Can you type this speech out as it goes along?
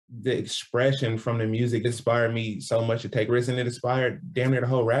the expression from the music inspired me so much to take risks, and it inspired damn near the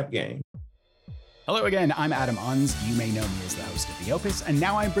whole rap game. Hello again, I'm Adam Unz. You may know me as the host of The Opus, and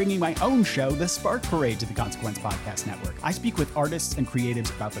now I'm bringing my own show, The Spark Parade, to the Consequence Podcast Network. I speak with artists and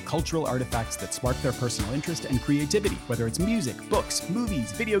creatives about the cultural artifacts that spark their personal interest and creativity, whether it's music, books,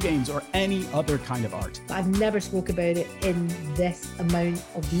 movies, video games, or any other kind of art. I've never spoke about it in this amount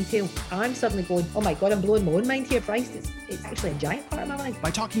of detail. I'm suddenly going, oh my God, I'm blowing my own mind here, Christ. It's actually a giant part of my life.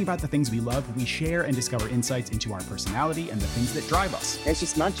 By talking about the things we love, we share and discover insights into our personality and the things that drive us. It's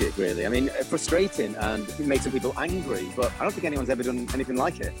just magic, really. I mean, frustrating, and it makes some people angry, but I don't think anyone's ever done anything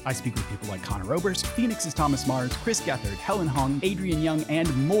like it. I speak with people like Connor Oberst, Phoenix's Thomas Mars, Chris Gethard, Helen Hong, Adrian Young,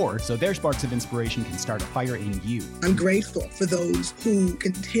 and more, so their sparks of inspiration can start a fire in you. I'm grateful for those who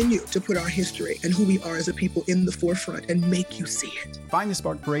continue to put our history and who we are as a people in the forefront and make you see it. Find The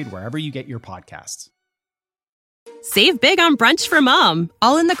Spark Parade wherever you get your podcasts. Save big on brunch for mom,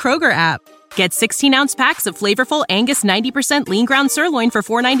 all in the Kroger app. Get 16-ounce packs of flavorful Angus 90% lean ground sirloin for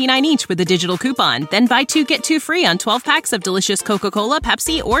 $4.99 each with a digital coupon. Then buy 2, get 2 free on 12 packs of delicious Coca-Cola,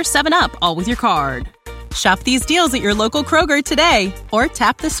 Pepsi, or 7-Up, all with your card. Shop these deals at your local Kroger today, or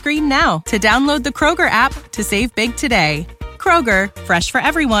tap the screen now to download the Kroger app to save big today. Kroger, fresh for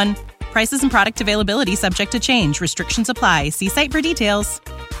everyone. Prices and product availability subject to change. Restrictions apply. See site for details.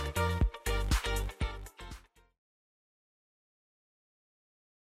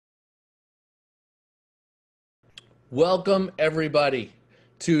 Welcome, everybody,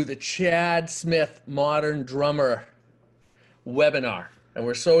 to the Chad Smith Modern Drummer webinar, and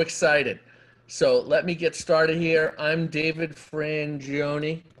we're so excited. So let me get started here. I'm David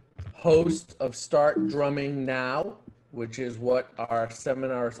Frangioni, host of Start Drumming Now, which is what our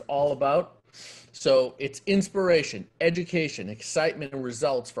seminar is all about. So it's inspiration, education, excitement, and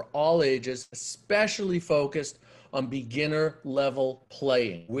results for all ages, especially focused on beginner level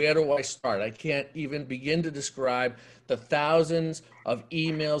playing. Where do I start? I can't even begin to describe the thousands of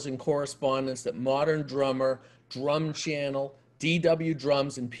emails and correspondence that Modern Drummer, Drum Channel, DW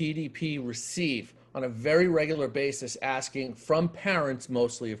Drums, and PDP receive on a very regular basis, asking from parents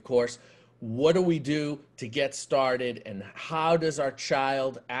mostly, of course, what do we do to get started, and how does our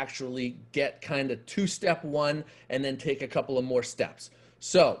child actually get kind of two-step one and then take a couple of more steps?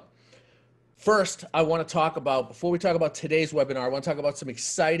 So first, I want to talk about, before we talk about today's webinar, I want to talk about some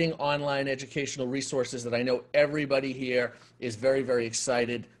exciting online educational resources that I know everybody here is very, very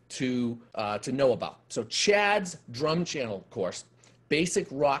excited to know about. So Chad's Drum Channel course, Basic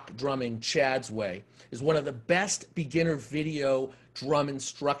Rock Drumming Chad's Way, is one of the best beginner video drum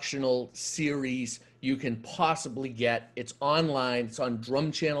instructional series you can possibly get. It's online. It's on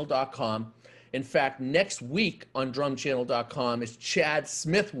drumchannel.com. In fact, next week on drumchannel.com is Chad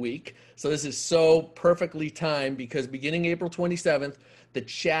Smith Week. So this is so perfectly timed, because beginning April 27th, the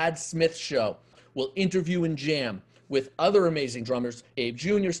Chad Smith Show will interview and jam with other amazing drummers, Abe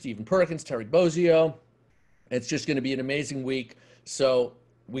Jr., Stephen Perkins, Terry Bozzio. It's just going to be an amazing week. So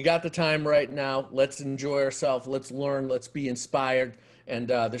we got the time right now. Let's enjoy ourselves. Let's learn. Let's be inspired. And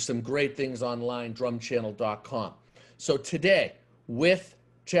there's some great things online, drumchannel.com. So today, with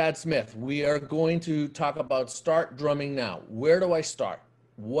Chad Smith, we are going to talk about Start Drumming Now. Where do I start?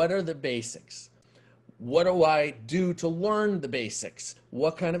 What are the basics? What do I do to learn the basics?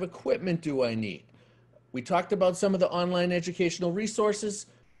 What kind of equipment do I need? We talked about some of the online educational resources,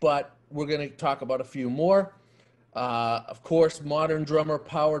 but we're going to talk about a few more. Of course, Modern Drummer,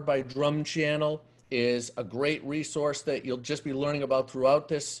 powered by Drum Channel, is a great resource that you'll just be learning about throughout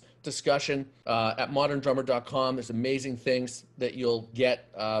this discussion. At moderndrummer.com, there's amazing things that you'll get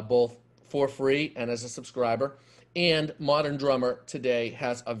both for free and as a subscriber. And Modern Drummer today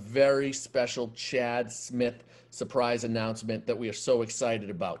has a very special Chad Smith surprise announcement that we are so excited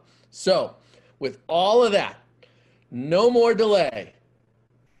about. So with all of that, no more delay.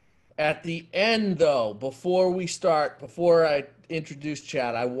 At the end, though, before I introduce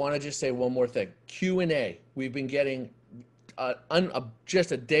Chad, I want to just say one more thing. Q&A. We've been getting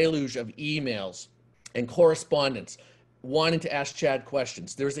just a deluge of emails and correspondence wanting to ask Chad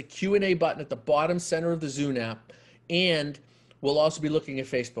questions. There's a Q&A button at the bottom center of the Zoom app, and we'll also be looking at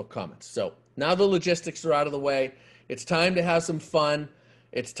Facebook comments. So now the logistics are out of the way. It's time to have some fun.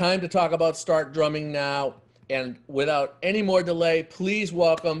 It's time to talk about Start Drumming Now. And without any more delay, please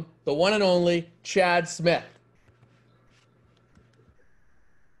welcome the one and only Chad Smith.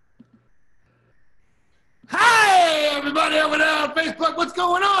 Hi, everybody over there on Facebook. What's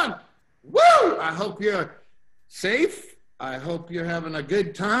going on? Woo! I hope you're safe. I hope you're having a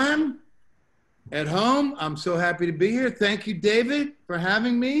good time at home. I'm so happy to be here. Thank you, David, for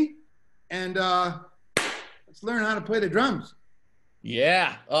having me. And let's learn how to play the drums.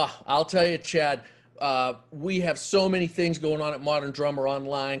 Yeah. Oh, I'll tell you, Chad, we have so many things going on at Modern Drummer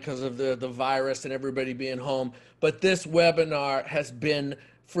online because of the virus and everybody being home. But this webinar has been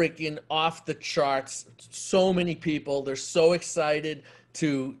freaking off the charts. So many people, they're so excited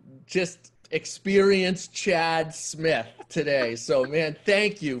to just experience Chad Smith today. So, man,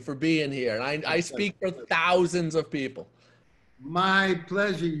 thank you for being here. And I speak for thousands of people. My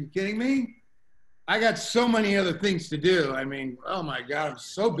pleasure. You kidding me? I got so many other things to do. I mean, oh my God, I'm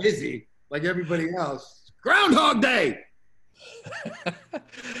so busy like everybody else. Groundhog Day.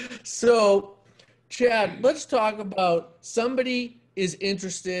 So, Chad, let's talk about somebody is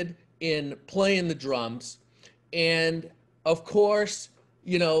interested in playing the drums. And of course,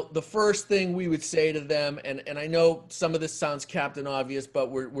 you know, the first thing we would say to them, and I know some of this sounds Captain Obvious, but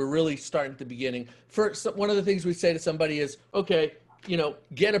we're really starting at the beginning. First, one of the things we say to somebody is, okay, you know,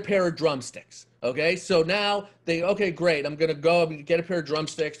 get a pair of drumsticks. Okay, so now okay, great. I'm gonna get a pair of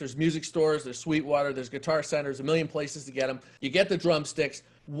drumsticks. There's music stores, there's Sweetwater, there's Guitar Centers, a million places to get them. You get the drumsticks.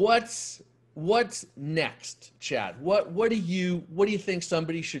 What's next, Chad? What do you think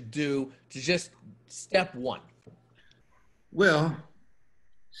somebody should do to just step one? Well,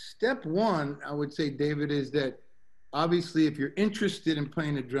 step one, I would say, David, is that obviously if you're interested in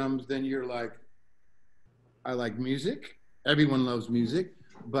playing the drums, then you're like, I like music. Everyone loves music,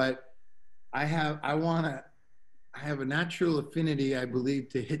 but I have a natural affinity, I believe,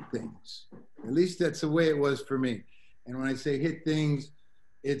 to hit things. At least that's the way it was for me. And when I say hit things,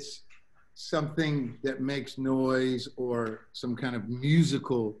 it's something that makes noise or some kind of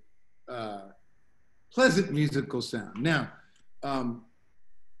musical, pleasant musical sound. Now,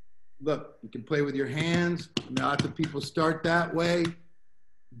 look, you can play with your hands. Lots of people start that way.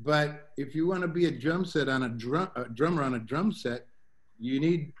 But if you want to be a drummer on a drum set, you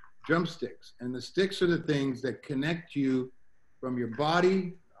need drumsticks. And the sticks are the things that connect you from your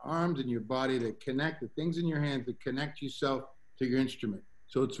body, arms and your body, that connect the things in your hands that connect yourself to your instrument.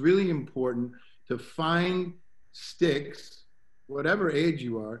 So it's really important to find sticks, whatever age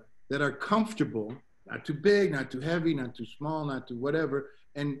you are, that are comfortable, not too big, not too heavy, not too small, not too whatever.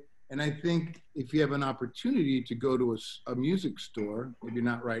 And I think if you have an opportunity to go to a music store, maybe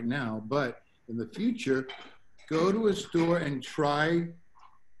not right now, but in the future, go to a store and try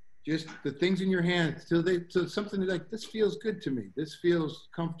just the things in your hands so something like, this feels good to me. This feels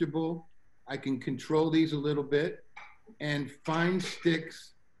comfortable. I can control these a little bit, and find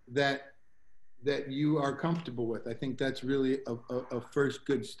sticks that you are comfortable with. I think that's really a first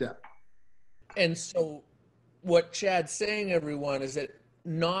good step. And so what Chad's saying, everyone, is that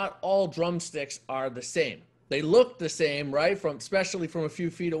not all drumsticks are the same. They look the same, right? Especially from a few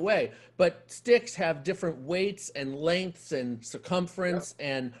feet away, but sticks have different weights and lengths and circumference. Yep.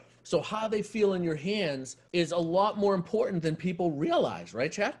 And so how they feel in your hands is a lot more important than people realize,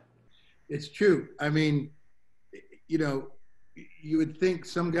 right, Chad? It's true. I mean, you know, you would think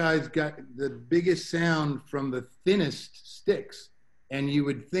some guys got the biggest sound from the thinnest sticks, and you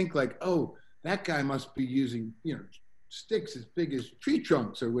would think like, oh, that guy must be using, you know, sticks as big as tree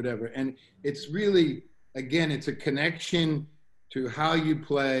trunks or whatever. And it's really, again, it's a connection to how you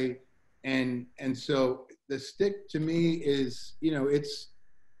play. And so the stick to me is, you know,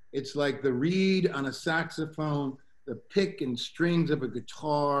 it's like the reed on a saxophone, the pick and strings of a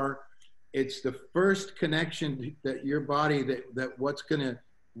guitar. It's the first connection that your body, that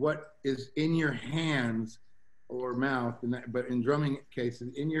what is in your hands or mouth, but in drumming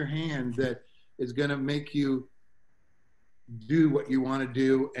cases, in your hands, that is gonna make you do what you want to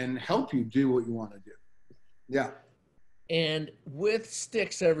do and help you do what you want to do. Yeah. And with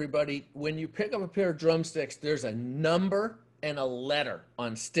sticks, everybody, when you pick up a pair of drumsticks, there's a number and a letter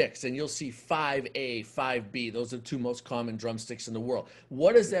on sticks, and you'll see 5A, 5B. Those are the two most common drumsticks in the world.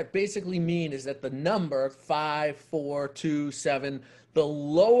 What does that basically mean is that the number 5, 4, 2, 7, the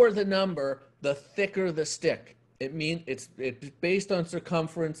lower the number, the thicker the stick. It means it's based on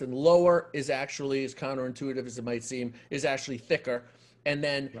circumference, and lower is actually, as counterintuitive as it might seem, is actually thicker. And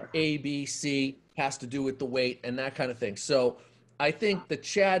then A, B, C has to do with the weight and that kind of thing. So I think the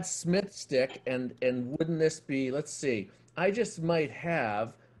Chad Smith stick, and wouldn't this be, let's see, I just might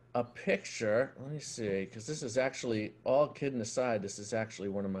have a picture. Let me see, because this is actually, all kidding aside, this is actually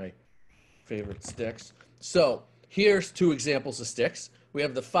one of my favorite sticks. So here's two examples of sticks. We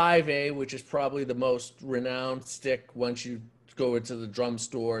have the 5A, which is probably the most renowned stick. Once you go into the drum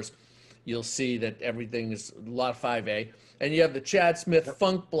stores, you'll see that everything is a lot of 5A. And you have the Chad Smith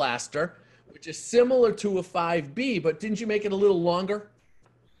Funk Blaster, which is similar to a 5B, but didn't you make it a little longer?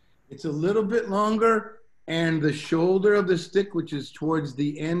 It's a little bit longer, and the shoulder of the stick, which is towards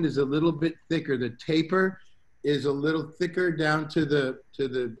the end, is a little bit thicker. The taper is a little thicker down to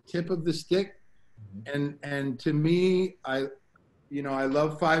the tip of the stick. And to me, I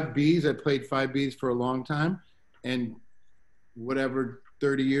love 5Bs. I played 5Bs for a long time, and whatever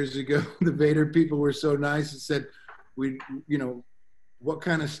 30 years ago, the Vader people were so nice and said, what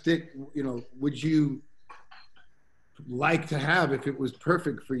kind of stick, would you like to have if it was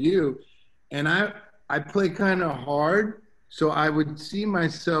perfect for you? And I play kind of hard, so I would see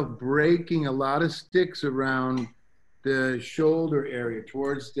myself breaking a lot of sticks around the shoulder area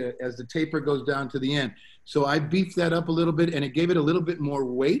as the taper goes down to the end. So I beefed that up a little bit, and it gave it a little bit more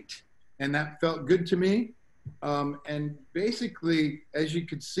weight, and that felt good to me. And basically, as you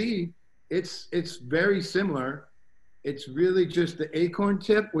could see, it's very similar. It's really just the acorn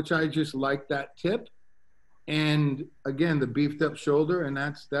tip, which I just like that tip. And again, the beefed up shoulder, and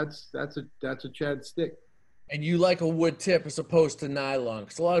that's a Chad stick. And you like a wood tip as opposed to nylon,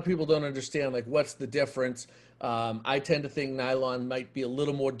 because a lot of people don't understand, like, what's the difference. I tend to think nylon might be a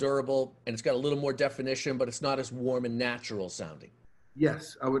little more durable, and it's got a little more definition, but it's not as warm and natural sounding.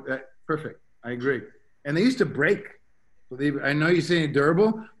 Yes, I would. Perfect. I agree. And they used to break. I know you're saying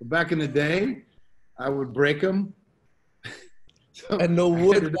durable, but back in the day, I would break them. And no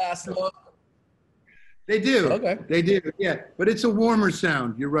wood lasts long. They do. Okay. They do. Yeah, but it's a warmer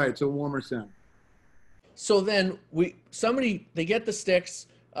sound. You're right. It's a warmer sound. So then they get the sticks,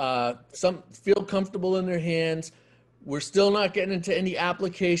 some feel comfortable in their hands. We're still not getting into any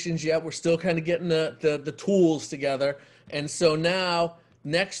applications yet. We're still kind of getting the tools together. And so now,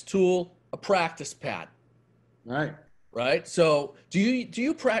 next tool, a practice pad. Right. Right. So do you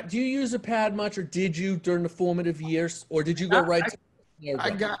use a pad much, or did you during the formative years, or did you go right to you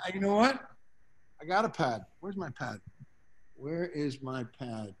know what? I got a pad. Where's my pad? Where is my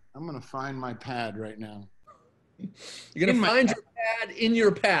pad? I'm going to find my pad right now. You're going to find your pad in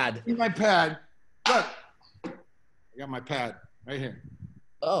your pad. In my pad. Look. I got my pad right here.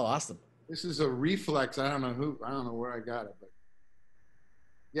 Oh, awesome. This is a Reflex. I don't know where I got it, but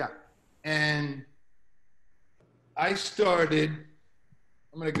yeah. And I started,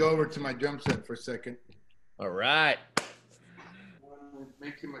 I'm going to go over to my drum set for a second. All right. I don't want to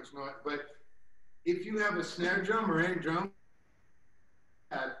make too much noise, but if you have a snare drum or any drum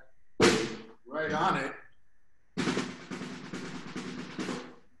pad right on it,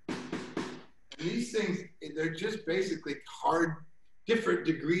 and these things, they're just basically different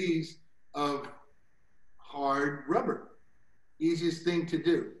degrees of hard rubber. Easiest thing to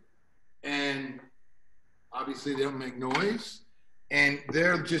do. And obviously they don't make noise, and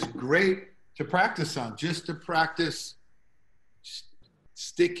they're just great to practice on, just to practice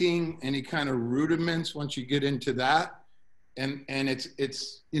sticking any kind of rudiments once you get into that. And it's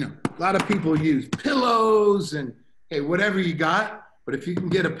a lot of people use pillows and hey, whatever you got, but if you can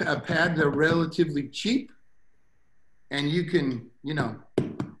get a pad that's relatively cheap and you can,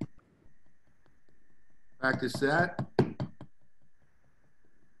 practice that.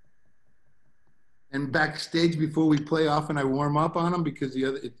 And backstage before we play, often I warm up on them because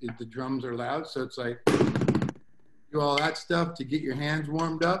the drums are loud. So it's like, do all that stuff to get your hands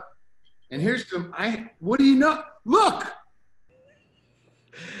warmed up. And here's what do you know? Look,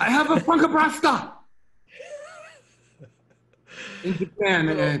 I have a Funkabrasta in Japan.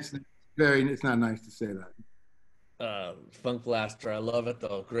 And it's not nice to say that. Funk Blaster, I love it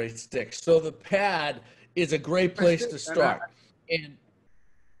though. Great stick. So the pad is a great place to start. And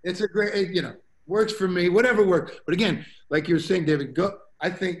it's a great, works for me, whatever works. But again, like you were saying, David, I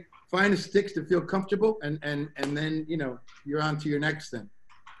think find the sticks to feel comfortable and then, you're on to your next thing.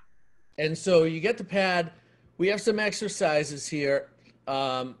 And so you get the pad. We have some exercises here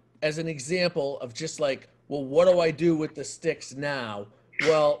as an example of just like, well, what do I do with the sticks now?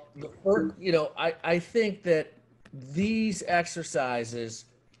 Well, I think that these exercises,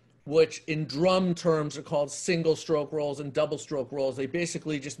 which in drum terms are called single stroke rolls and double stroke rolls. They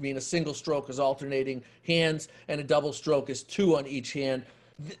basically just mean a single stroke is alternating hands and a double stroke is two on each hand.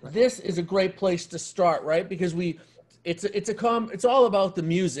 This is a great place to start, right? Because it's all about the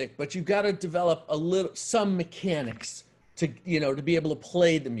music, but you've got to develop some mechanics to be able to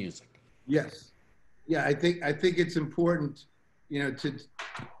play the music. Yes. Yeah, I think it's important,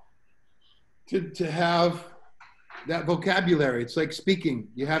 to have that vocabulary. It's like speaking.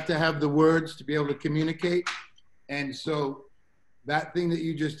 You have to have the words to be able to communicate. And so that thing that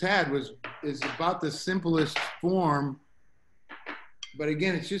you just had is about the simplest form. But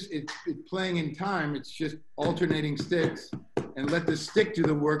again, it's playing in time. It's just alternating sticks and let the stick do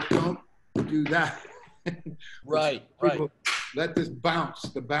the work. Don't do that. Right. Let this bounce,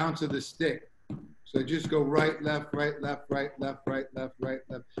 the bounce of the stick. So just go right, left, right, left, right, left, right, left, right,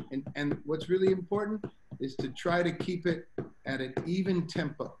 left. And what's really important is to try to keep it at an even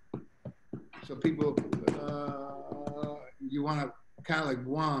tempo. So people, you want to kind of like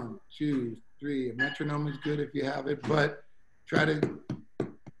 1, 2, 3. A metronome is good if you have it, but try to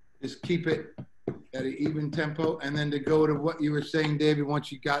just keep it at an even tempo. And then to go to what you were saying, David,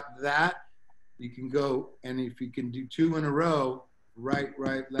 once you got that, you can go, and if you can do 2 in a row, right,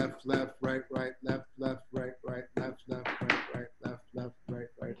 right, left, left, right, right, left, left, right, right, left, left, right, right, left, left, right,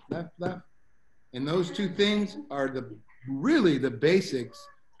 right, left, left. And those 2 things are really the basics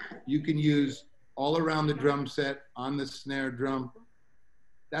you can use all around the drum set, on the snare drum.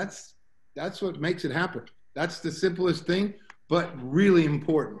 That's what makes it happen. That's the simplest thing, but really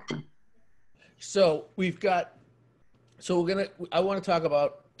important. So I want to talk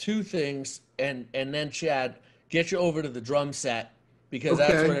about 2 things, and then Chad, get you over to the drum set, because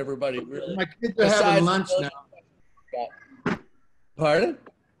that's what everybody really. My kids are having lunch now. Pardon?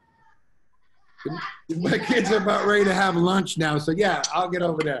 My kids are about ready to have lunch now, so yeah, I'll get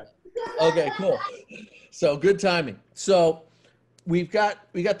over there. Okay, cool. So good timing. So we got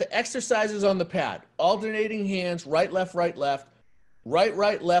the exercises on the pad, alternating hands, right, left, right, left, right,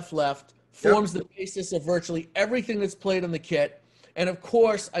 right, left, left, forms the basis of virtually everything that's played on the kit. And of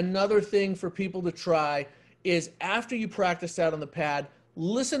course, another thing for people to try is, after you practice out on the pad,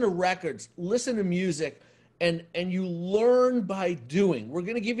 listen to records, listen to music, and you learn by doing. We're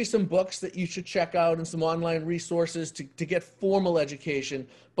going to give you some books that you should check out and some online resources to get formal education,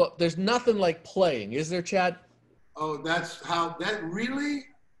 but there's nothing like playing. Is there, Chad? Oh, that's how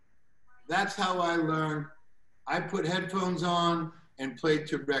I learned. I put headphones on and played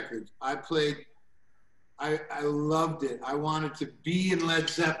to records. I loved it. I wanted to be in Led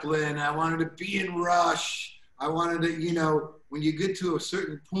Zeppelin. I wanted to be in Rush. I wanted to, when you get to a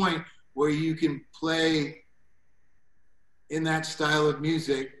certain point where you can play in that style of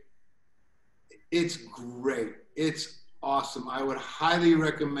music, it's great. It's awesome. I would highly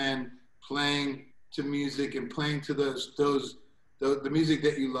recommend playing to music and playing to the music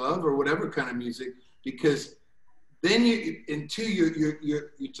that you love, or whatever kind of music, because then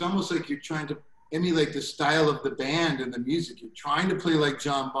it's almost like you're trying to emulate the style of the band and the music. You're trying to play like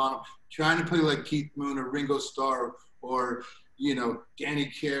John Bonham, trying to play like Keith Moon or Ringo Starr or Danny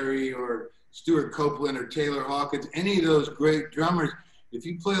Carey or Stuart Copeland or Taylor Hawkins, any of those great drummers. If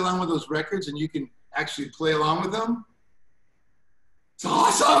you play along with those records and you can actually play along with them, it's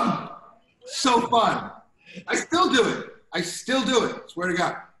awesome. So fun. I still do it. Swear to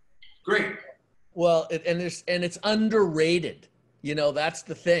God. Great. Well, it's underrated. That's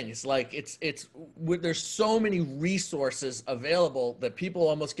the thing. It's like there's so many resources available that people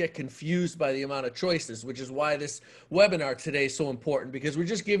almost get confused by the amount of choices, which is why this webinar today is so important, because we're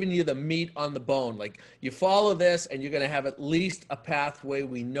just giving you the meat on the bone. Like, you follow this and you're going to have at least a pathway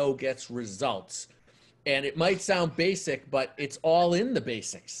we know gets results. And it might sound basic, but it's all in the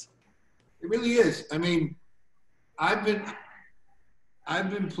basics. It really is. I mean, I've been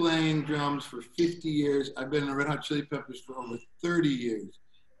playing drums for 50 years. I've been in the Red Hot Chili Peppers for over 30 years.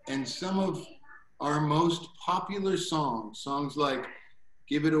 And some of our most popular songs like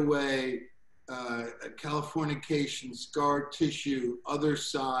Give It Away, Californication, Scar Tissue, Other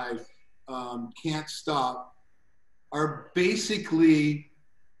Side, Can't Stop, are basically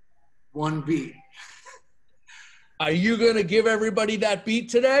one beat. Are you going to give everybody that beat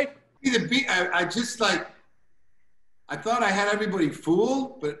today? The beat, I thought I had everybody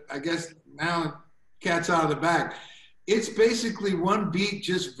fooled, but I guess now cat's out of the bag. It's basically one beat,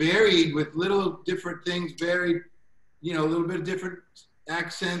 just varied with little different things, varied, a little bit of different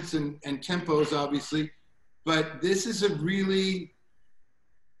accents and tempos, obviously. But this is for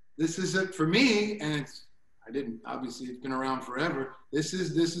me, and it's been around forever. This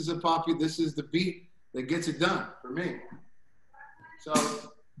is the beat that gets it done for me. So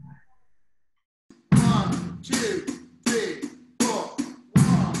 1, 2, 3, 4.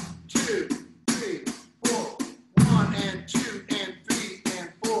 1, 2, 3, 4. 1 and 2 and 3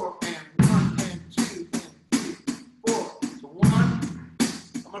 and 4 and 1 and 2 and 3, 4. So 1.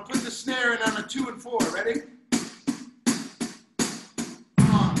 I'm gonna put the snare in on a 2 and 4. Ready?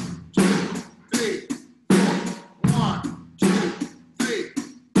 1, 2, 3, 4. 1, 2, 3,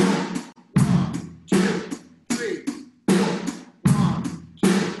 4. 1, 2, 3, 4. 1, 2,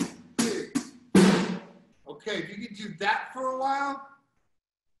 3. Okay, if you can do that for a while,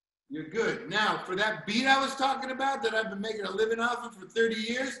 you're good. Now, for that beat I was talking about that I've been making a living off of for 30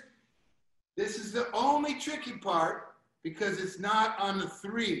 years, this is the only tricky part, because it's not on the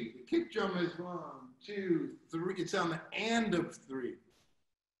 3. The kick drum is 1, 2, 3. It's on the and of 3.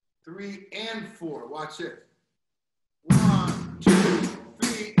 3, and 4. Watch this. 1, 2,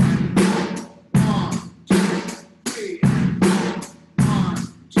 3, and 4. 1, 2, 3, and 4. 1,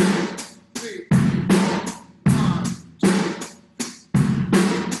 2, 3, and 4. 1, 2.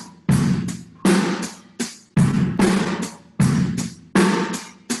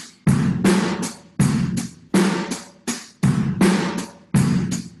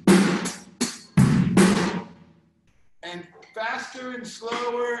 And faster and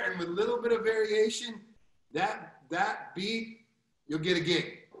slower and with a little bit of variation, that beat, you'll get a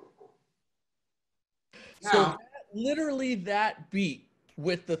gig. Now, Literally that beat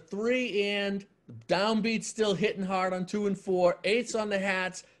with the 3 and downbeat still hitting hard on 2 and 4, 8s on the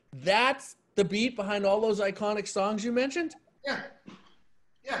hats, that's the beat behind all those iconic songs you mentioned? Yeah.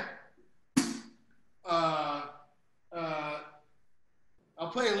 I'll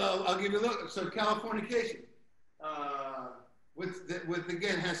play a little, I'll give you a little. So Californication, with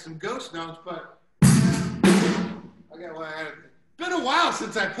again, has some ghost notes, but been a while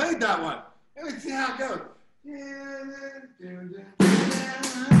since I played that one. Let me see how it goes.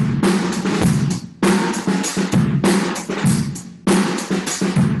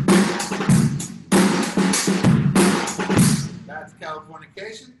 That's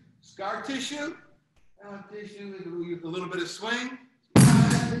Californication. Scar Tissue. With a little bit of swing.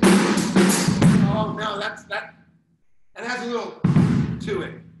 Oh no, that has a little to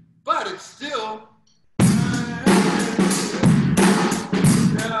it, but it's still.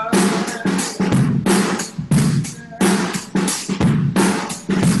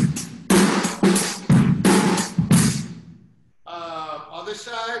 Other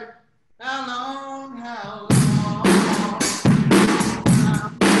side. How long?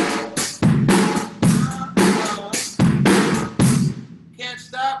 Can't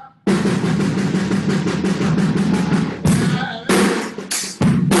stop.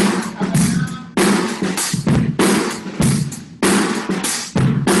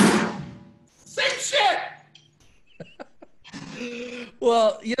 Same shit.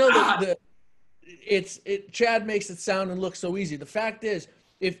 Well, you know, Chad makes it sound and look so easy. The fact is,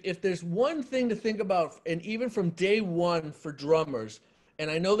 if there's one thing to think about, and even from day one for drummers, and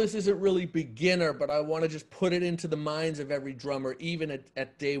I know this isn't really beginner, but I want to just put it into the minds of every drummer, even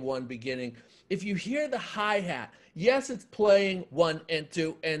at day one beginning. If you hear the hi-hat, yes, it's playing 1 and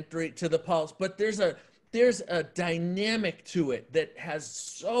 2 and 3 to the pulse, but there's a dynamic to it that has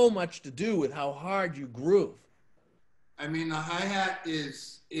so much to do with how hard you groove. I mean, the hi-hat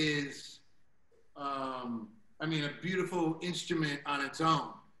is a beautiful instrument on its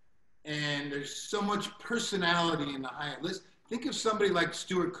own. And there's so much personality in the hi-hat. Let's think of somebody like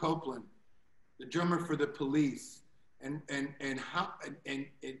Stuart Copeland, the drummer for the Police, and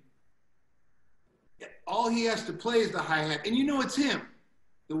all he has to play is the hi-hat. And you know it's him,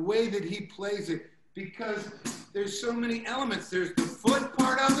 the way that he plays it, because there's so many elements. There's the foot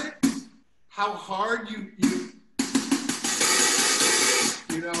part of it, how hard you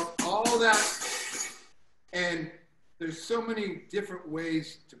know, all that. And there's so many different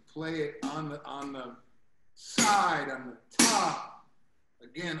ways to play it on the side, on the top.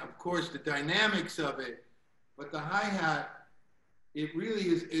 Again, of course, the dynamics of it, but the hi-hat, it really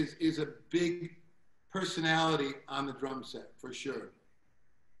is a big personality on the drum set for sure.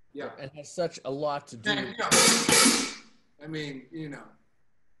 Yeah, and has such a lot to do. And, I mean,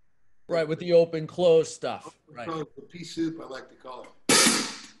 right, with the open close stuff. Right. The pea soup, I like to call it.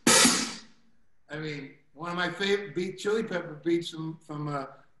 I mean, one of my favorite Chili Pepper beats from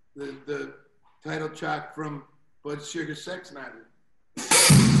the title track from Blood Sugar Sex Magic.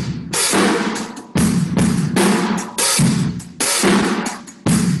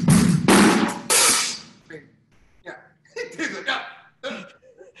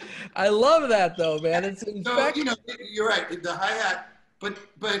 I love that though, man. It's you're right. The hi-hat, but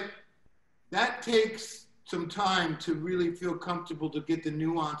that takes some time to really feel comfortable to get the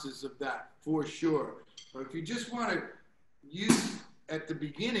nuances of that for sure. But if you just want to use at the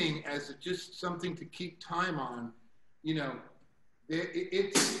beginning as just something to keep time on,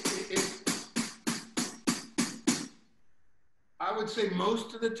 I would say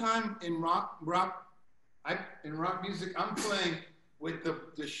most of the time in rock music, I'm playing with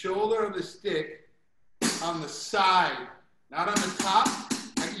the shoulder of the stick on the side, not on the top.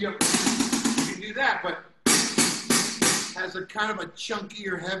 You can do that, but has a kind of a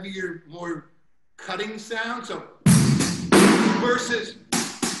chunkier, heavier, more cutting sound. So versus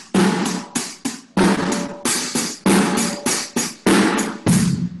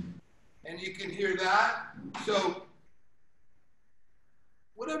and you can hear that. So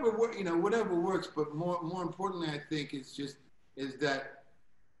whatever works, but more importantly, I think is that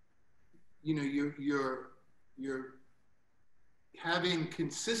you know, you're having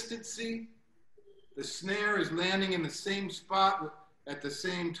consistency. The snare is landing in the same spot at the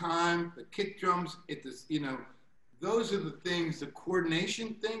same time. The kick drums, you know, those are the things, the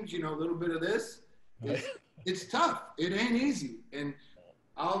coordination things, you know, a little bit of this. It's tough. It ain't easy. And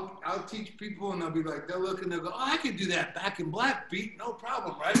I'll teach people and they'll be like, they'll look and they'll go, oh, I can do that Back in Black beat, no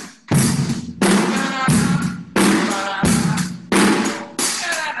problem, right?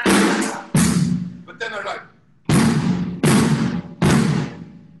 But then they're like,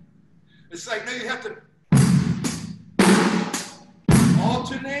 it's like, no, you have to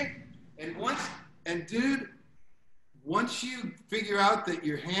alternate. And dude, once you figure out that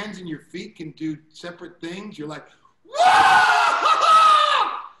your hands and your feet can do separate things, you're like,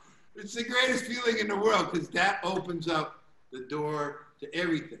 whoa! It's the greatest feeling in the world because that opens up the door to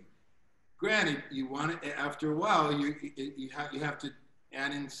everything. Granted, you want it after a while. You have to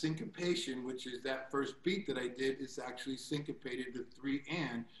add in syncopation, which is that first beat that I did is actually syncopated to 3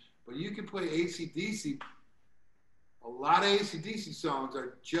 and. But you can play AC/DC. A lot of AC/DC songs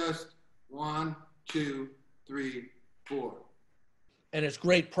are just 1, 2, 3, 4. And it's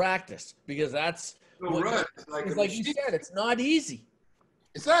great practice because that's right. It's like you said, it's not easy.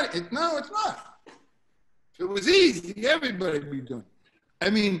 It's not. No, it's not. If it was easy, everybody would be doing it. I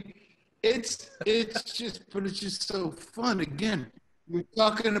mean, it's just so fun. Again, we're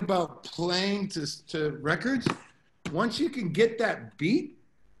talking about playing to records. Once you can get that beat,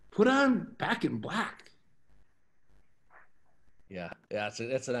 put on Back in Black. Yeah,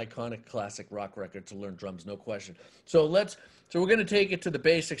 it's an iconic classic rock record to learn drums, no question. So we're going to take it to the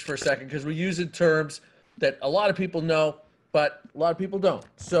basics for a second because we're using terms that a lot of people know, but a lot of people don't.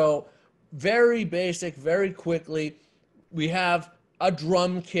 So very basic, very quickly, we have a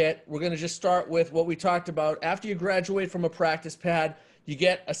drum kit. We're going to just start with what we talked about. After you graduate from a practice pad, you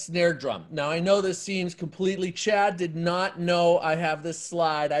get a snare drum. Now, I know this seems completely, Chad did not know I have this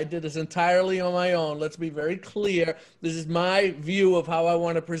slide. I did this entirely on my own. Let's be very clear. This is my view of how I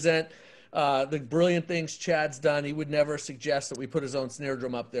want to present the brilliant things Chad's done. He would never suggest that we put his own snare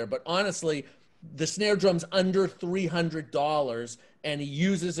drum up there. But honestly, the snare drum's under $300, and he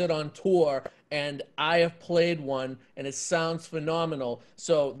uses it on tour, and I have played one, and it sounds phenomenal.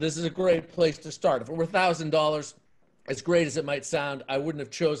 So this is a great place to start. If it were $1,000, as great as it might sound, I wouldn't have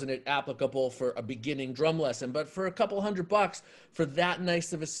chosen it applicable for a beginning drum lesson. But for a couple $100 for that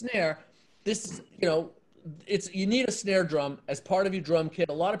nice of a snare, this, you know, you need a snare drum as part of your drum kit.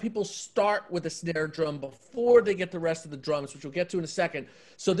 A lot of people start with a snare drum before they get the rest of the drums, which we'll get to in a second.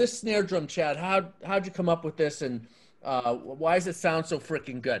 So this snare drum, Chad, how'd you come up with this, and why does it sound so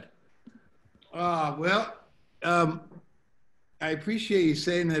freaking good? Well, I appreciate you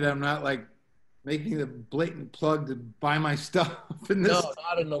saying that I'm not like making the blatant plug to buy my stuff. In this. No,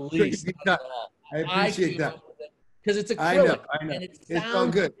 not in the least. Not at all. I appreciate that. Because it's acrylic. I know. And it it's sounds all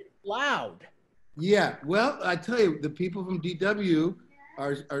good. Loud. Yeah, well, I tell you, the people from DW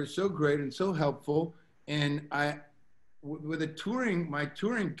are so great and so helpful. And with my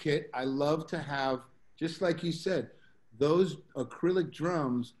touring kit, I love to have, just like you said, those acrylic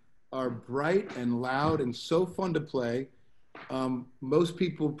drums are bright and loud and so fun to play. Most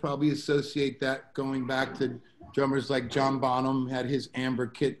people probably associate that going back to drummers like John Bonham had his amber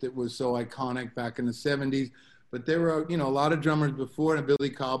kit that was so iconic back in the 70s. But there were, you know, a lot of drummers before, and Billy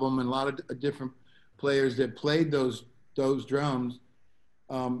Cobham and a lot of different players that played those drums.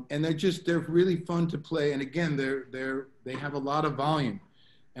 And they're really fun to play. And again, they have a lot of volume.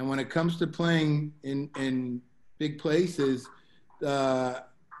 And when it comes to playing in big places,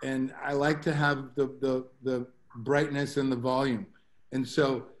 and I like to have the brightness and the volume. And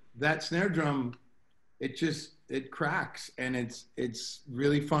so that snare drum, it cracks, and it's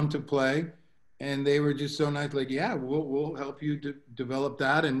really fun to play. And they were just so nice, like, yeah, we'll help you develop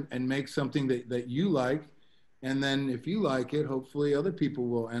that and make something that you like. And then if you like it, hopefully other people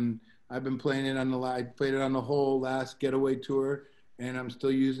will. And I've been playing it I played it on the whole last Getaway tour, and I'm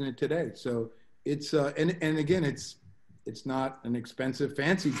still using it today. So it's, and again, it's not an expensive,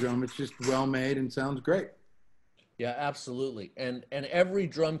 fancy drum. It's just well-made and sounds great. Yeah, absolutely. And every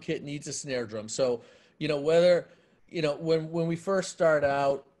drum kit needs a snare drum. So, you know, whether, you know, when we first start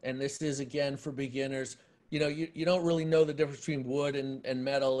out, and this is again for beginners, you know, you don't really know the difference between wood and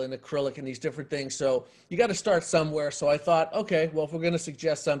metal and acrylic and these different things. So you got to start somewhere. So I thought, okay, well, if we're going to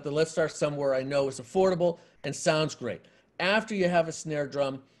suggest something, let's start somewhere I know is affordable and sounds great. After you have a snare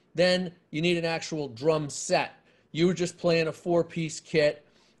drum, then you need an actual drum set. You were just playing a 4-piece kit.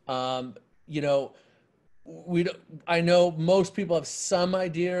 You know, I know most people have some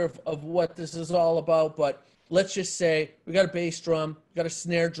idea of what this is all about, but let's just say we got a bass drum, we got a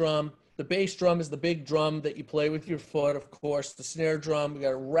snare drum, The bass drum is the big drum that you play with your foot, of course. The snare drum, we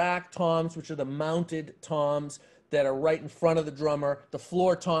got rack toms, which are the mounted toms that are right in front of the drummer. The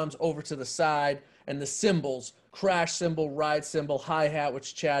floor toms over to the side, and the cymbals, crash cymbal, ride cymbal, hi-hat,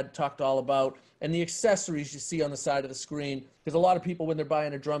 which Chad talked all about, and the accessories you see on the side of the screen. Because a lot of people, when they're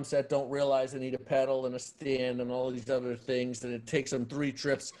buying a drum set, don't realize they need a pedal and a stand and all these other things, and it takes them 3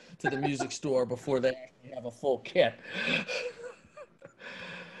 trips to the music store before they actually have a full kit.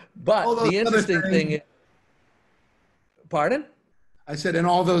 But the interesting thing is, pardon? I said, and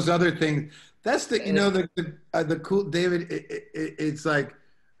all those other things. That's the, you know, the cool, David, it's like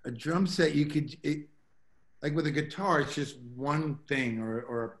a drum set, you could, like with a guitar, it's just one thing,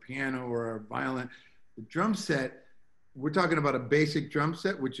 or a piano or a violin. The drum set, we're talking about a basic drum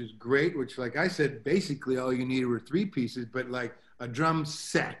set, which is great, which, like I said, basically all you need were 3 pieces, but like a drum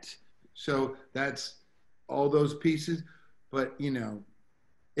set. So that's all those pieces, but you know,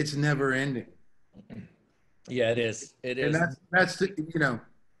 it's never ending. Yeah, it is. It is. And that's the, you know.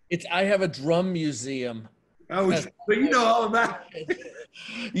 I have a drum museum. Oh, so you know all about it.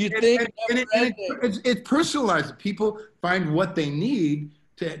 You think it's personalized. People find what they need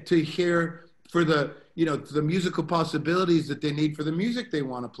to hear for the, you know, the musical possibilities that they need for the music they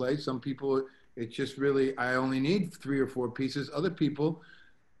want to play. Some people, it's just really, I only need 3 or 4 pieces. Other people,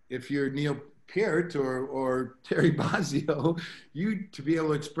 if you're Neil Peart or Terry Bozzio, you, to be able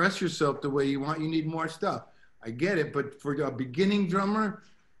to express yourself the way you want, you need more stuff. I get it, but for a beginning drummer,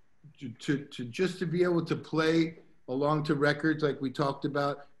 to just to be able to play along to records like we talked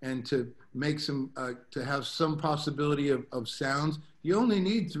about, and to make some, to have some possibility of sounds, you only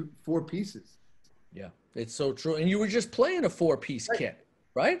need 4 pieces. Yeah, it's so true. And you were just playing a 4-piece kit,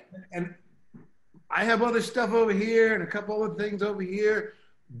 right? And I have other stuff over here and a couple other things over here,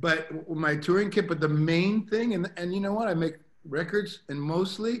 but my touring kit, but the main thing, and you know what, I make records, and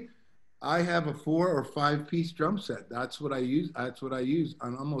mostly I have a 4 or 5 piece drum set. That's what I use. That's what I use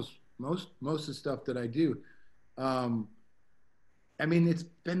on almost most of the stuff that I do. I mean, it's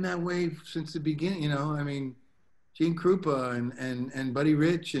been that way since the beginning, you know. I mean, Gene Krupa and Buddy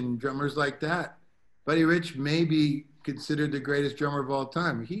Rich and drummers like that. Buddy Rich may be considered the greatest drummer of all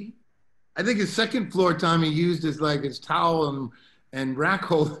time. I think his second floor tom he used his towel and rack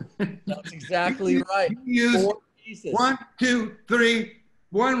holder. That's exactly right. He used 4 pieces. 1, 2, 3,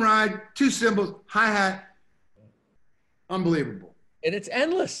 1 ride, 2 cymbals, hi-hat. Unbelievable. And it's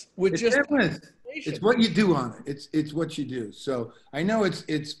endless. It's endless. It's what you do on it. It's what you do. So I know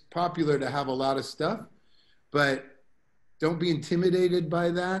it's popular to have a lot of stuff, but don't be intimidated by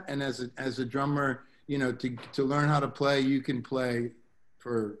that. And as a drummer, you know, to learn how to play, you can play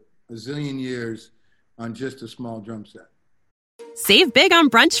for a zillion years on just a small drum set. Save big on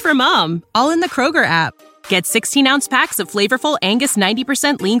brunch for mom, all in the Kroger app. Get 16-ounce packs of flavorful Angus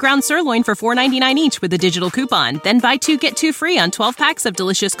 90% lean ground sirloin for $4.99 each with a digital coupon. Then buy 2, get 2 free on 12 packs of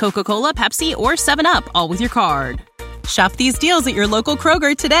delicious Coca-Cola, Pepsi, or 7-Up, all with your card. Shop these deals at your local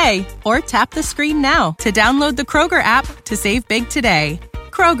Kroger today, or tap the screen now to download the Kroger app to save big today.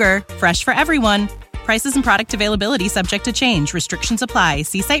 Kroger, fresh for everyone. Prices and product availability subject to change. Restrictions apply.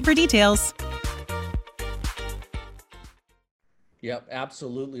 See site for details. Yep,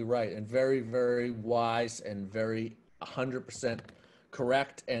 absolutely right. And very, very wise and very 100%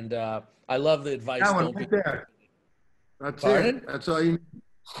 correct. And I love the advice. That one right there. That's Pardon? it. That's all you need.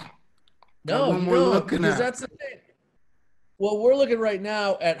 No, because that's the thing. Well, we're looking right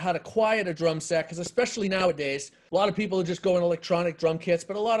now at how to quiet a drum set, because especially nowadays, a lot of people are just going electronic drum kits,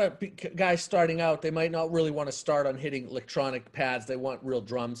 but a lot of guys starting out, they might not really want to start on hitting electronic pads. They want real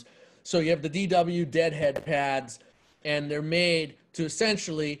drums. So you have the DW Deadhead pads, and they're made to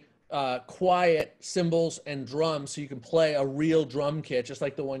essentially quiet cymbals and drums so you can play a real drum kit, just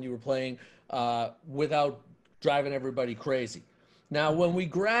like the one you were playing, without driving everybody crazy. Now, when we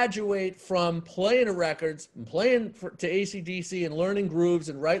graduate from playing the records and playing to AC/DC and learning grooves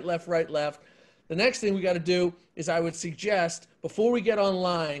and right, left, the next thing we got to do is, I would suggest, before we get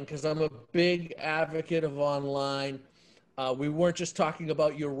online, because I'm a big advocate of online, we weren't just talking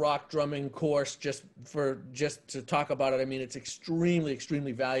about your rock drumming course just to talk about it. I mean, it's extremely,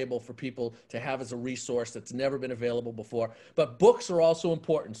 extremely valuable for people to have as a resource that's never been available before. But books are also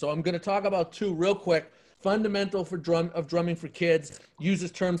important. So I'm going to talk about 2 real quick. Fundamental of Drumming for Kids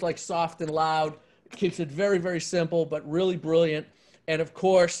uses terms like soft and loud, keeps it very, very simple, but really brilliant. And of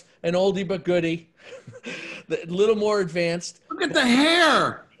course, an oldie but goodie, a little more advanced. Look at the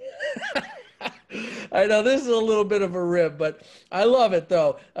hair. I know this is a little bit of a rib, but I love it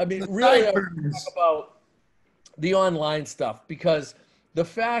though. I mean, really, I want to talk about the online stuff, because the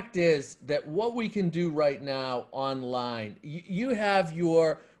fact is that what we can do right now online, you have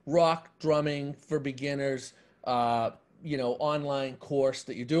your rock drumming for beginners, online course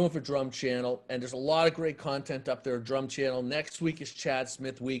that you're doing for Drum Channel. And there's a lot of great content up there, Drum Channel. Next week is Chad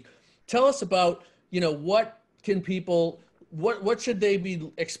Smith Week. Tell us about, what should they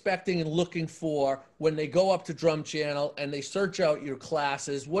be expecting and looking for when they go up to Drum Channel and they search out your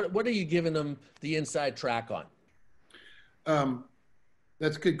classes? What are you giving them the inside track on?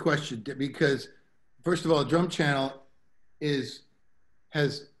 That's a good question, because first of all, Drum Channel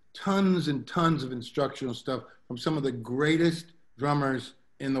has tons and tons of instructional stuff from some of the greatest drummers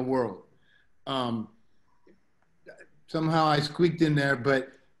in the world. Somehow I squeaked in there, but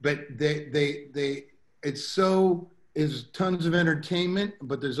it's tons of entertainment,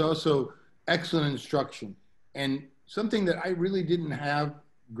 but there's also excellent instruction. And something that I really didn't have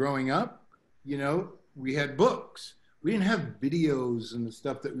growing up, we had books. We didn't have videos and the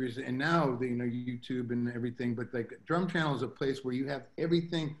stuff that and now, YouTube and everything, but like Drum Channel is a place where you have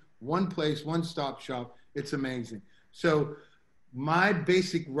everything, one place, one-stop shop. It's amazing. So my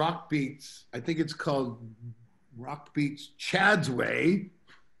basic rock beats, I think it's called Rock Beats Chad's Way,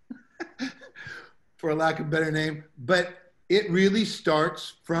 for a lack of a better name, but it really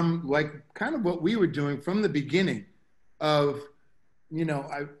starts from like kind of what we were doing from the beginning of,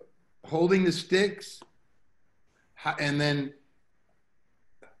 holding the sticks, and then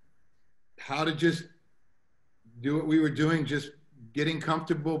how to just do what we were doing, just getting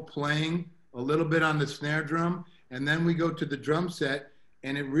comfortable playing a little bit on the snare drum. And then we go to the drum set,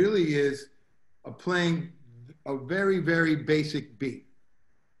 and it really is playing a very, very basic beat,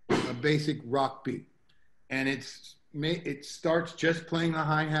 a basic rock beat. And it starts just playing the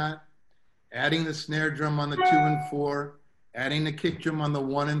hi-hat, adding the snare drum on the 2 and 4, adding the kick drum on the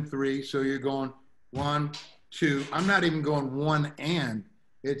 1 and 3. So you're going 1, 2. I'm not even going 1 and.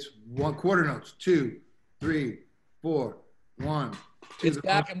 It's 1 quarter notes. 2, 3, 4, 1. 2. It's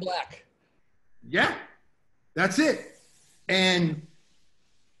Back in Black. Yeah, that's it. And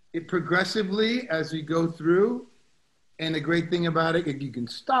it progressively, as you go through, and the great thing about it, you can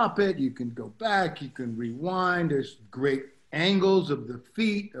stop it, you can go back, you can rewind. There's great angles of the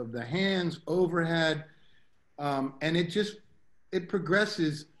feet, of the hands, overhead. And it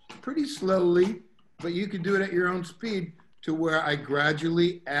progresses pretty slowly, but you can do it at your own speed, to where I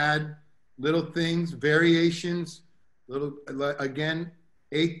gradually add little things, variations, again,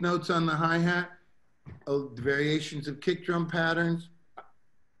 8th notes on the hi-hat, variations of kick drum patterns.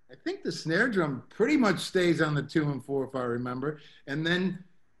 I think the snare drum pretty much stays on the 2 and 4, if I remember. And then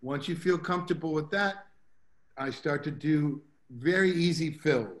once you feel comfortable with that, I start to do very easy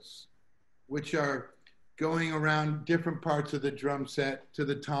fills, which are going around different parts of the drum set to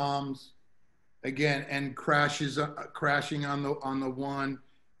the toms, again, and crashing on the 1,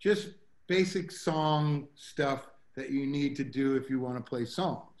 just basic song stuff that you need to do if you want to play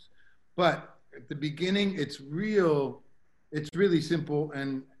songs. But at the beginning, it's really simple,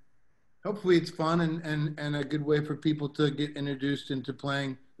 and hopefully it's fun and a good way for people to get introduced into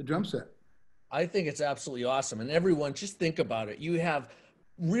playing the drum set. I think it's absolutely awesome. And everyone, just think about it. You have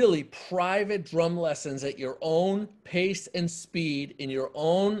really private drum lessons at your own pace and speed in your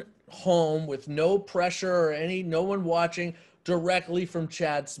own home, with no pressure or no one watching, directly from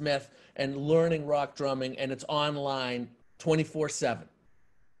Chad Smith, and learning rock drumming. And it's online 24/7.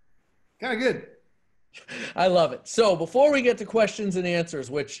 Kind of good. I love it. So before we get to questions and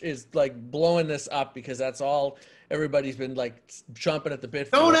answers, which is like blowing this up, because that's all everybody's been like chomping at the bit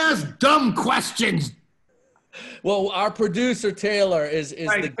for. Don't ask dumb questions. Well, our producer Taylor is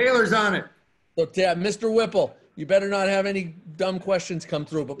right, Taylor's on it. So Mr. Whipple, you better not have any dumb questions come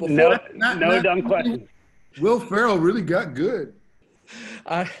through. But before, no dumb questions. Will Ferrell really got good.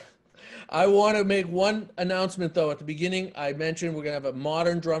 I want to make one announcement, though. At the beginning, I mentioned we're going to have a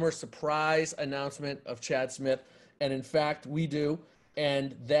Modern Drummer surprise announcement of Chad Smith. And in fact, we do.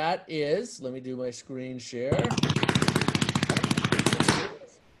 And that is, let me do my screen share.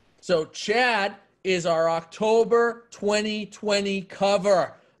 So Chad is our October 2020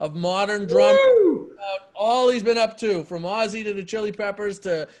 cover of Modern Drummer. All he's been up to, from Ozzy to the Chili Peppers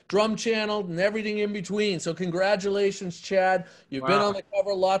to Drum Channel and everything in between. So congratulations, Chad. You've been on the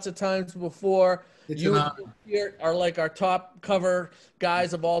cover lots of times before. You are like our top cover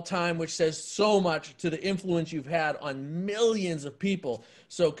guys of all time, which says so much to the influence you've had on millions of people.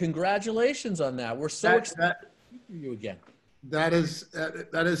 So congratulations on that. We're so excited to see you again. That is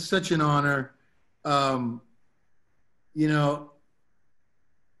such an honor.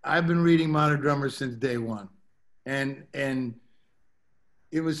 I've been reading Modern Drummers since day one, and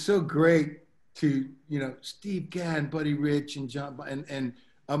it was so great to Steve Gadd, Buddy Rich, and John, and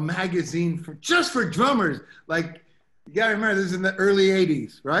a magazine for drummers. Like, You gotta remember, this is in the early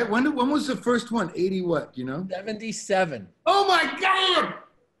 80s, right? When was the first one? 80 what, you know? 77. Oh my God!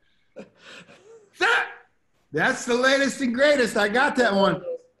 That's the latest and greatest. I got that one.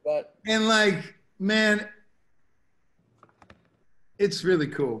 And like, man, it's really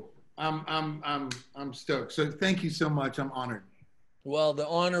cool. I'm stoked. So thank you so much. I'm honored. Well, the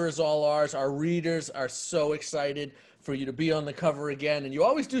honor is all ours. Our readers are so excited for you to be on the cover again. And you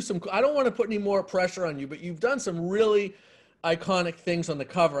always do some, I don't want to put any more pressure on you, but you've done some really iconic things on the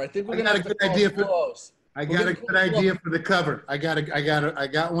cover. I think we're going to have to call it close. I got a good idea for the cover. I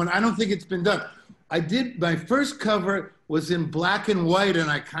got one. I don't think it's been done. My first cover was in black and white, and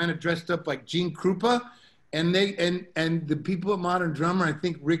I kind of dressed up like Gene Krupa. And the people at Modern Drummer, I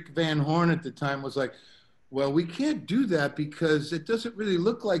think Rick Van Horn at the time was like, well, we can't do that because it doesn't really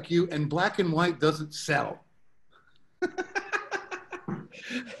look like you, and black and white doesn't sell. And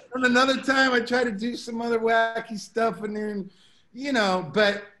another time I tried to do some other wacky stuff, and then, you know,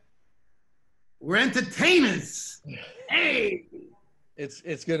 but we're entertainers. Hey,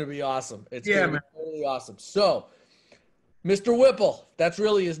 it's going to be awesome. It's yeah, going to be really awesome. So, Mr. Whipple, that's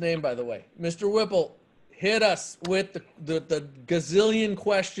really his name, by the way. Mr. Whipple, hit us with the gazillion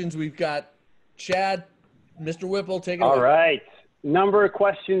questions we've got. Chad, Mr. Whipple, take it away. All right. Number of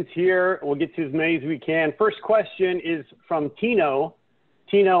questions here. We'll get to as many as we can. First question is from Tino.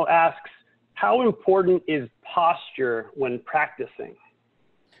 Tino asks, how important is posture when practicing?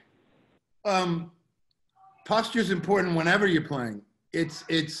 Posture is important whenever you're playing. It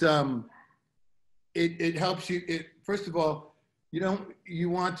helps you. First of all, you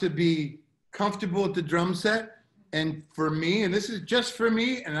want to be comfortable at the drum set. And for me, and this is just for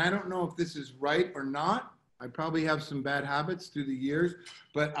me, and I don't know if this is right or not, I probably have some bad habits through the years,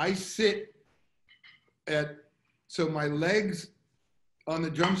 but I sit so my legs on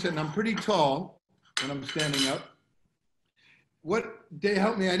the drum set, and I'm pretty tall when I'm standing up. What, they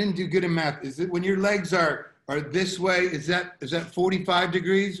help me, I didn't do good in math. Is it when your legs are this way, is that 45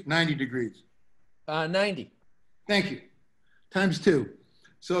 degrees, 90 degrees? 90. Thank you. Times 2.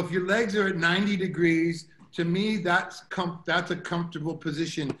 So if your legs are at 90 degrees, to me, that's a comfortable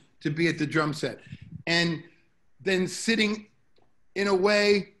position to be at the drum set. And then sitting in a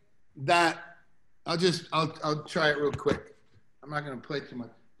way that, I'll try it real quick. I'm not gonna play too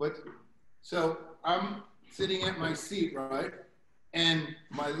much. But, so I'm sitting at my seat, right? And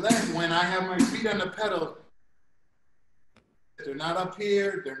my leg, when I have my feet on the pedal, they're not up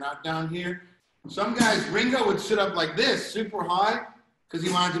here, they're not down here. Some guys, Ringo would sit up like this, super high, because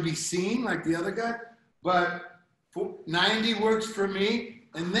he wanted to be seen like the other guy. But 90 works for me.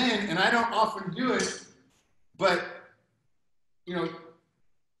 And I don't often do it, but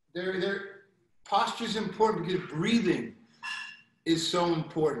their posture is important because breathing is so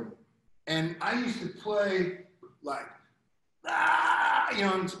important. And I used to play like,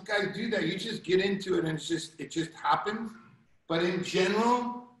 and some guys do that. You just get into it and it just happens. But in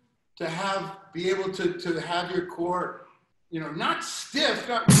general, to be able to have your core, not stiff,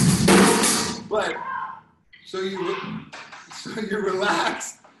 but so you're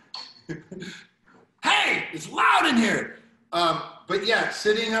relaxed. Hey, it's loud in here. But yeah,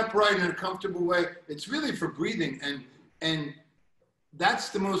 sitting upright in a comfortable way, it's really for breathing. And that's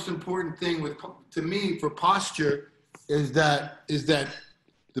the most important thing to me for posture is that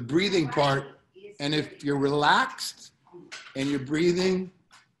the breathing part. And if you're relaxed and you're breathing,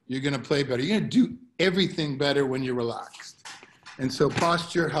 you're gonna play better. You're gonna do everything better when you're relaxed. And so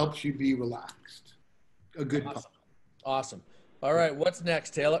posture helps you be relaxed. A good posture. Awesome. All right, what's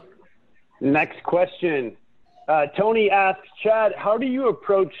next, Taylor? Next question. Tony asks, Chad, how do you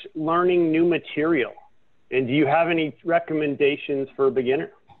approach learning new material? And do you have any recommendations for a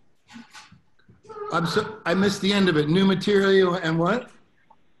beginner? I missed the end of it. New material and what?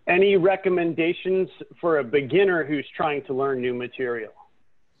 Any recommendations for a beginner who's trying to learn new material?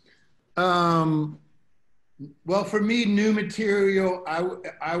 Well, for me, new material,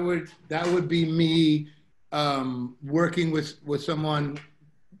 that would be me working with someone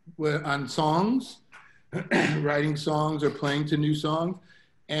on songs, writing songs or playing to new songs.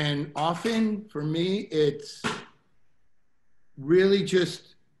 And often for me, it's really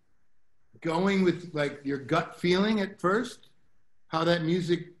just going with like your gut feeling at first, how that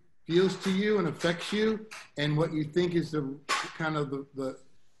music feels to you and affects you, and what you think is the kind of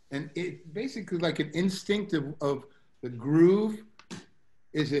and it basically like an instinct of the groove.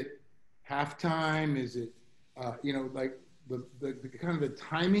 Is it halftime? Is it, like the kind of the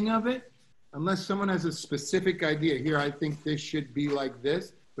timing of it? Unless someone has a specific idea, here, I think this should be like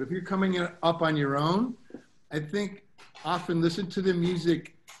this. But if you're coming up on your own, I think often listen to the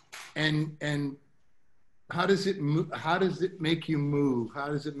music and how does it make you move? How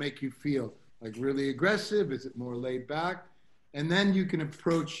does it make you feel? Like really aggressive? Is it more laid back? And then you can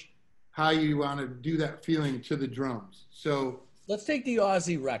approach how you want to do that feeling to the drums. So let's take the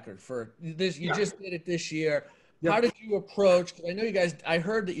Aussie record for this. You just did it this year. Yep. How did you approach? Because I know you guys, I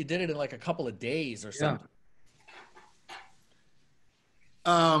heard that you did it in like a couple of days or something.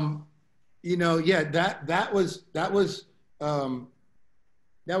 You know, yeah, that was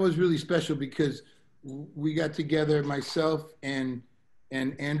really special because we got together, myself and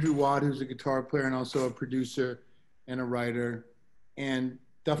Andrew Watt, who's a guitar player and also a producer and a writer, and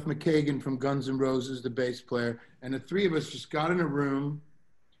Duff McKagan from Guns N' Roses, the bass player, and the three of us just got in a room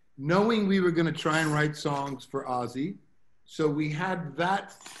knowing we were going to try and write songs for Ozzy. So we had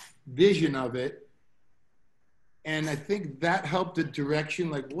that vision of it. And I think that helped the direction.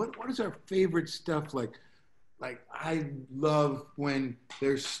 Like, what is our favorite stuff? Like I love when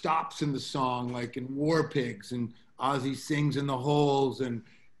there's stops in the song, like in War Pigs, and Ozzy sings in the holes, and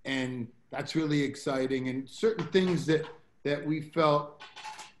that's really exciting. And certain things that we felt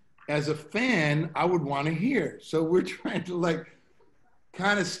as a fan, I would want to hear. So we're trying to like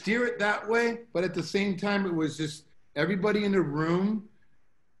kind of steer it that way. But at the same time, it was just everybody in the room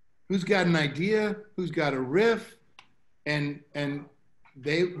who's got an idea, who's got a riff, and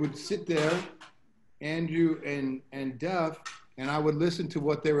they would sit there, Andrew and Duff, and I would listen to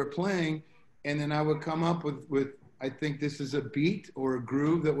what they were playing, and then I would come up with I think this is a beat or a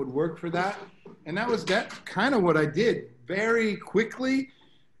groove that would work for that. And that's kind of what I did very quickly.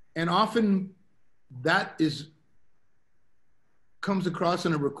 And often that comes across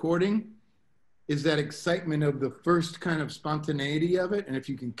in a recording, is that excitement of the first kind of spontaneity of it. And if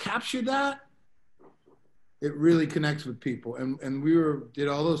you can capture that, it really connects with people. And we did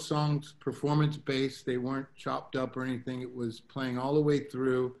all those songs performance-based. They weren't chopped up or anything. It was playing all the way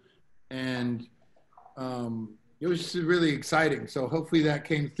through. And it was just really exciting. So hopefully that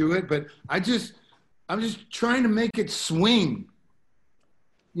came through it. But I'm just trying to make it swing.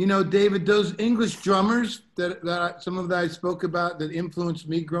 You know, David, those English drummers some of that I spoke about that influenced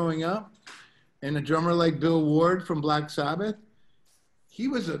me growing up, and a drummer like Bill Ward from Black Sabbath, he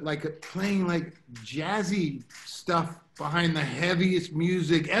was playing like jazzy stuff behind the heaviest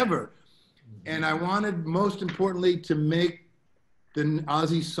music ever. And I wanted, most importantly, to make the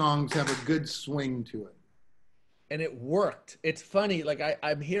Ozzy songs have a good swing to it. And it worked. It's funny, like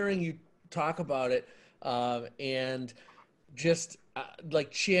I'm hearing you talk about it, and just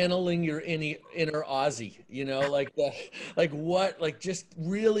like channeling your inner Ozzy, you know, just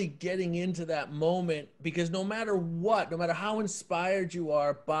really getting into that moment, because no matter how inspired you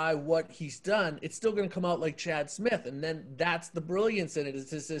are by what he's done, it's still going to come out like Chad Smith. And then that's the brilliance in it.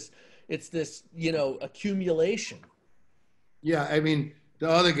 It's this, you know, accumulation. Yeah. I mean, the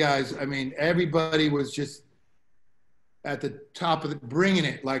other guys, I mean, everybody was just at the top of bringing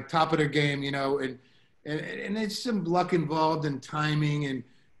it, like top of their game, you know, and it's some luck involved and timing,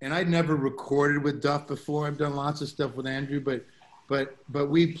 and I'd never recorded with Duff before. I've done lots of stuff with Andrew, but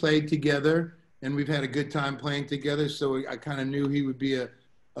we played together and we've had a good time playing together. So I kind of knew he would be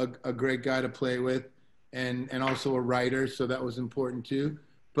a great guy to play with, and also a writer. So that was important too.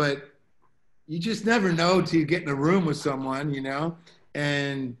 But you just never know till you get in a room with someone, you know,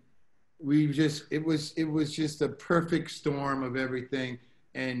 and it was just a perfect storm of everything.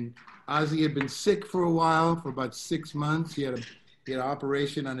 And Ozzy had been sick for a while, for about 6 months. He had an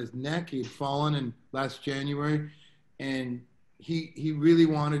operation on his neck. He had fallen last January, and he really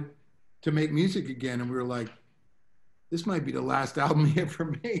wanted to make music again. And we were like, this might be the last album he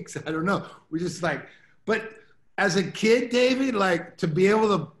ever makes. I don't know. We're just like, but as a kid, David, like to be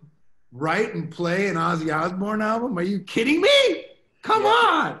able to write and play an Ozzy Osbourne album, are you kidding me? Come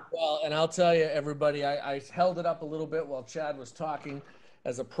on. Well, and I'll tell you, everybody, I held it up a little bit while Chad was talking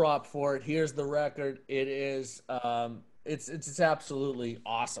as a prop for it. Here's the record. It is, it's absolutely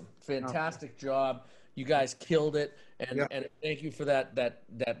awesome. Fantastic job. You guys killed it. And thank you for that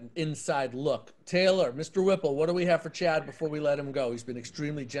inside look. Taylor, Mr. Whipple, what do we have for Chad before we let him go? He's been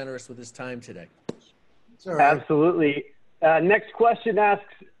extremely generous with his time today. Absolutely. Next question asks,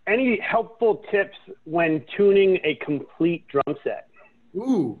 any helpful tips when tuning a complete drum set?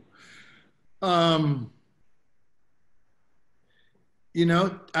 Ooh. You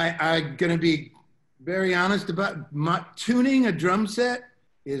know, I'm going to be very honest about tuning a drum set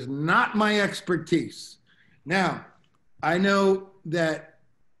is not my expertise. Now, I know that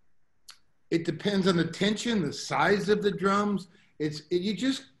it depends on the tension, the size of the drums.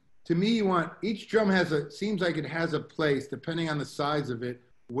 To me, you want, each drum seems like it has a place, depending on the size of it,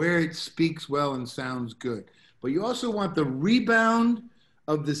 where it speaks well and sounds good. But you also want the rebound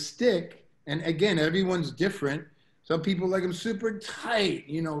of the stick And again, everyone's different. Some people like them super tight,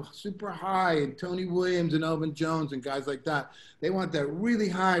 you know, super high, and Tony Williams and Elvin Jones and guys like that. They want that really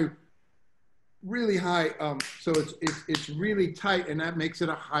high, really high. So it's really tight, and that makes it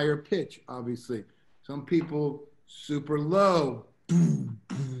a higher pitch, obviously. Some people super low. Boom,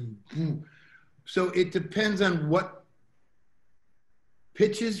 boom, boom. So it depends on what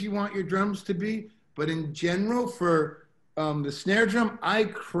pitches you want your drums to be. But in general, for the snare drum, I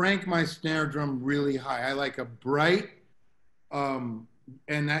crank my snare drum really high. I like a bright, and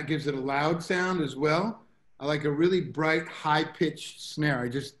that gives it a loud sound as well. I like a really bright, high-pitched snare. I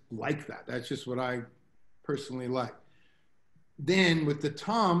just like that. That's just what I personally like. Then with the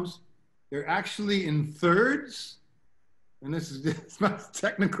toms, they're actually in thirds, and this is about as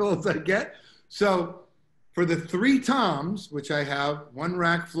technical as I get. So for the 3 toms, which I have, 1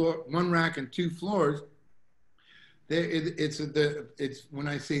 rack and 2 floors, it's when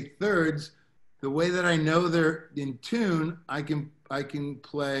I say thirds, the way that I know they're in tune, I can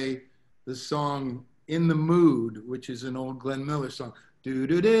play the song "In the Mood," which is an old Glenn Miller song. Do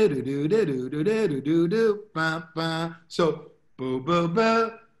do do do do do do do do do do ba ba. So boo boo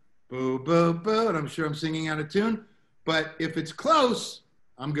boo boo boo boo, and I'm sure I'm singing out of tune, but if it's close,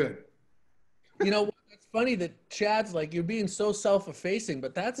 I'm good. You know, it's funny that Chad's like, you're being so self-effacing,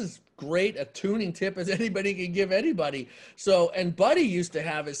 but that's as great a tuning tip as anybody can give anybody. So, and Buddy used to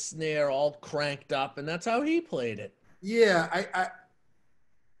have his snare all cranked up, and that's how he played it. Yeah,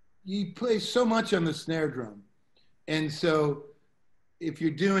 you play so much on the snare drum, and so if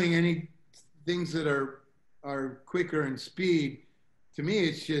you're doing any things that are quicker in speed, to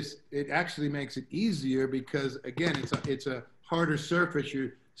me, it actually makes it easier because again, it's a harder surface.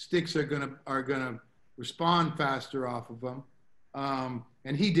 Your sticks are gonna respond faster off of them.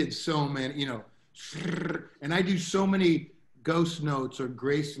 And he did so many, you know, and I do so many ghost notes or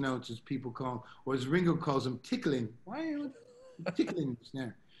grace notes, as people call them, or as Ringo calls them, tickling. Why are you tickling the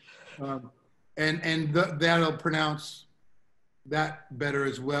snare? That'll pronounce that better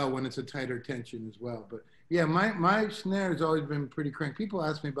as well when it's a tighter tension as well. But yeah, my snare has always been pretty cranked. People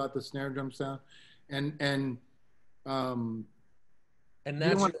ask me about the snare drum sound, and that's, you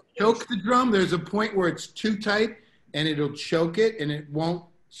don't want to choke the drum. There's a point where it's too tight and it'll choke it and it won't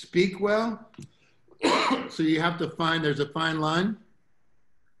speak well. So you have to there's a fine line.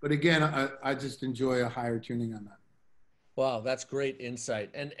 But again, I just enjoy a higher tuning on that. Wow, that's great insight.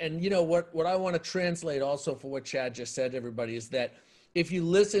 And you know what I want to translate also for what Chad just said to everybody is that if you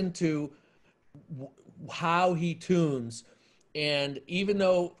listen to how he tunes, and even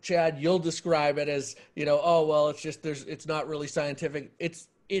though, Chad, you'll describe it as, you know, oh, well, it's not really scientific. It's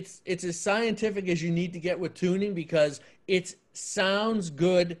as scientific as you need to get with tuning because it sounds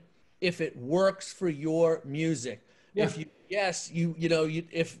good if it works for your music. Yeah. If you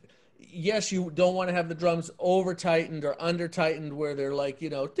don't want to have the drums over tightened or under tightened where they're like, you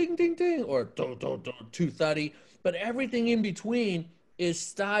know, ding, ding, ding, or do, do, do, too thuddy, but everything in between is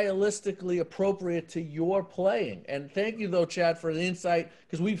stylistically appropriate to your playing. And thank you, though, Chad, for the insight,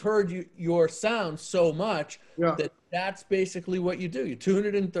 because we've heard your sound so much that's basically what you do. You tune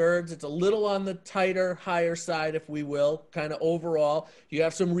it in thirds. It's a little on the tighter, higher side, if we will, kind of overall. You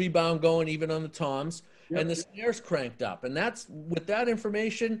have some rebound going even on the toms, and the snare's cranked up. And that's, with that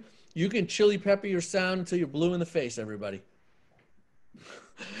information, you can chili pepper your sound until you're blue in the face, everybody.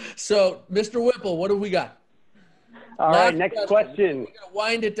 So, Mr. Whipple, what do we got? All right, next question. We're going to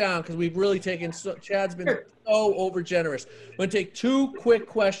wind it down because we've really taken Chad's been so over generous. We're going to take 2 quick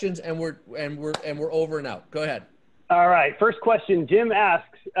questions and we're over and out. Go ahead. All right, first question. Jim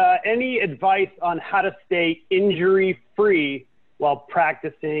asks, any advice on how to stay injury-free while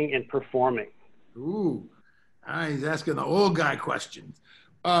practicing and performing? Ooh, he's asking the old guy questions.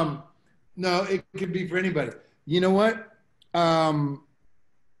 No, it could be for anybody. You know what?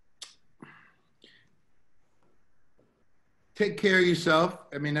 Take care of yourself.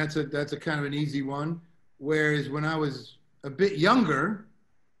 I mean, that's a kind of an easy one. Whereas when I was a bit younger,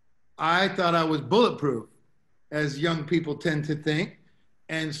 I thought I was bulletproof, as young people tend to think.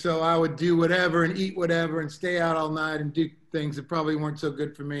 And so I would do whatever and eat whatever and stay out all night and do things that probably weren't so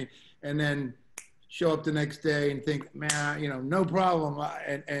good for me. And then show up the next day and think, man, you know, no problem.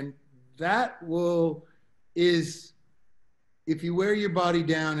 And that is, if you wear your body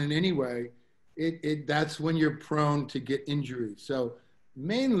down in any way, that's when you're prone to get injuries. So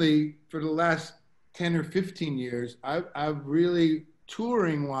mainly for the last 10 or 15 years, I've really,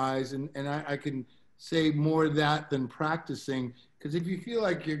 touring wise, and I can say more of that than practicing, because if you feel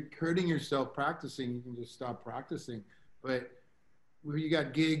like you're hurting yourself practicing, you can just stop practicing. But when you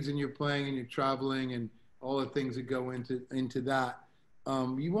got gigs and you're playing and you're traveling and all the things that go into that,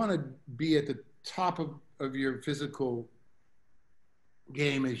 you want to be at the top of your physical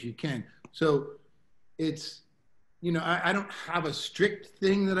game as you can. So it's, I don't have a strict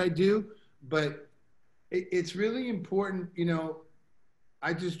thing that I do, but it's really important,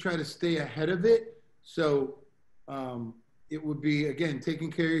 I just try to stay ahead of it. So it would be, again,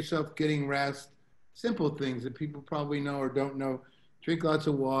 taking care of yourself, getting rest, simple things that people probably know or don't know. Drink lots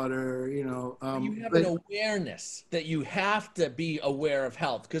of water, you have an awareness that you have to be aware of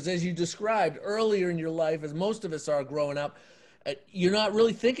health. Because as you described earlier in your life, as most of us are growing up, you're not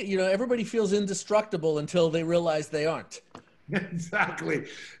really thinking, everybody feels indestructible until they realize they aren't. Exactly.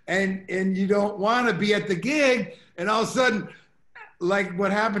 And you don't want to be at the gig and all of a sudden, like what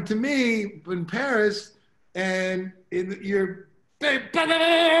happened to me in Paris, and you're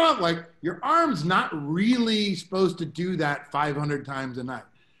like, your arm's not really supposed to do that 500 times a night.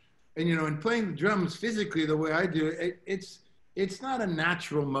 And, in playing the drums physically the way I do it, it's not a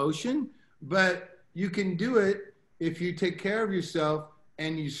natural motion, but you can do it if you take care of yourself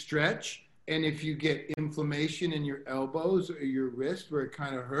and you stretch. And if you get inflammation in your elbows or your wrist where it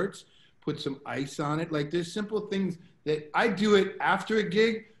kind of hurts, put some ice on it. Like, there's simple things that I do it after a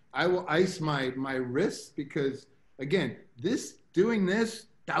gig. I will ice my wrists because, again, doing this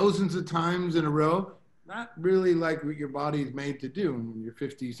thousands of times in a row, not really like what your body is made to do. When you're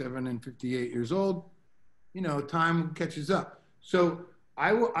 57 and 58 years old, time catches up. So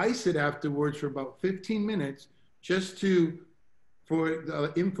I will ice it afterwards for about 15 minutes just for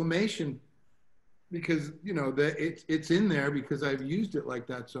the inflammation, because, it's in there because I've used it like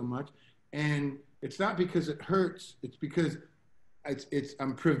that so much. And it's not because it hurts. It's because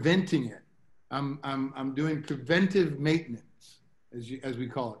I'm preventing it. I'm doing preventive maintenance, as we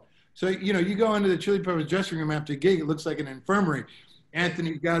call it. So, you go into the Chili Peppers dressing room after a gig, it looks like an infirmary.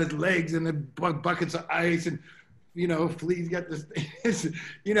 Anthony's got his legs in the buckets of ice, and, Flea's got this,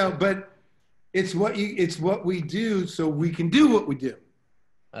 but it's what we do so we can do what we do.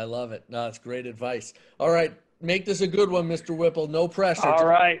 I love it. No, it's great advice. All right. Make this a good one, Mr. Whipple. No pressure. All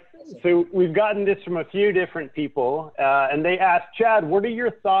right. So we've gotten this from a few different people, and they asked, Chad, what are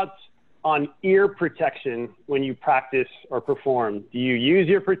your thoughts on ear protection when you practice or perform? Do you use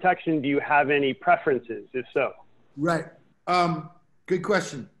ear protection? Do you have any preferences, if so? Right. Good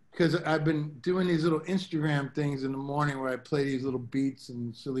question, because I've been doing these little Instagram things in the morning where I play these little beats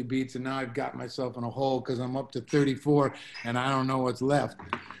and silly beats, and now I've got myself in a hole because I'm up to 34 and I don't know what's left.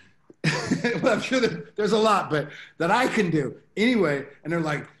 Well, I'm sure there's a lot, but that I can do anyway. And they're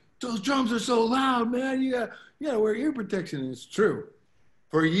like, those drums are so loud, man. You gotta wear ear protection. And it's true.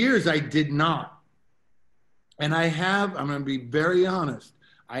 For years, I did not. And I'm going to be very honest,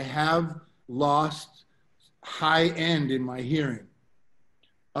 I have lost high end in my hearing.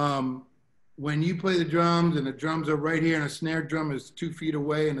 When you play the drums and the drums are right here and a snare drum is 2 feet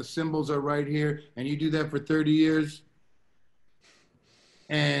away and the cymbals are right here, and you do that for 30 years,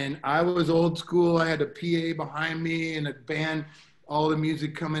 and I was old school, I had a PA behind me and a band, all the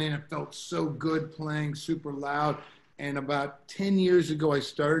music coming in, it felt so good playing super loud. And about 10 years ago, I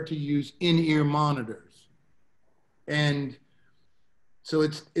started to use in-ear monitors. And so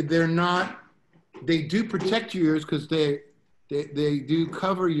they do protect your ears because they do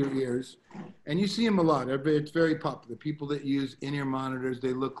cover your ears. And you see them a lot. It's very popular. People that use in-ear monitors,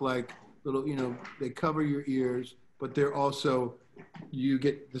 they look like little, they cover your ears, but they're also, you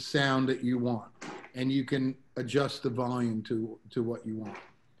get the sound that you want. And you can adjust the volume to what you want.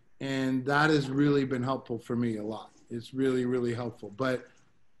 And that has really been helpful for me a lot. It's really, really helpful. But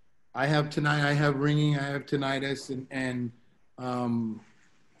I have ringing, I have tinnitus, and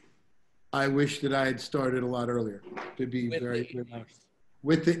I wish that I had started a lot earlier, to be very honest.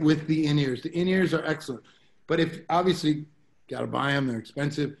 With the in-ears. The in-ears are excellent. But if, obviously, got to buy them, they're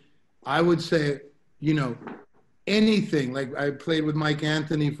expensive. I would say, anything. Like I played with Mike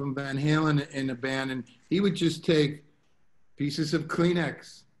Anthony from Van Halen in a band, and he would just take pieces of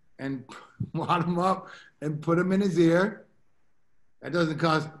Kleenex and wad them up and put them in his ear. That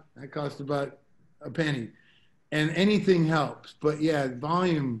costs about a penny. And anything helps. But yeah,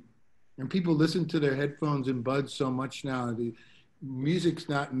 volume, and people listen to their headphones and buds so much now. The music's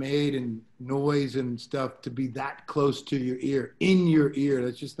not made and noise and stuff to be that close to your ear, in your ear.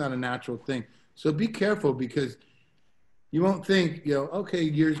 That's just not a natural thing. So be careful, because you won't think, okay,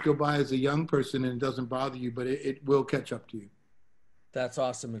 years go by as a young person and it doesn't bother you, but it will catch up to you. That's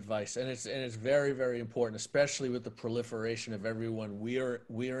awesome advice, and it's very, very important, especially with the proliferation of everyone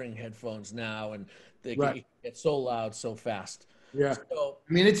wearing headphones now, and they get so loud so fast. Yeah, so,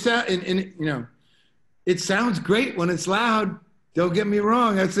 I mean, it sounds great when it's loud. Don't get me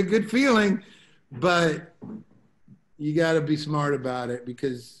wrong, that's a good feeling, but you got to be smart about it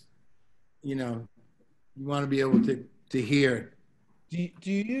because, you know, you want to be able to hear. Do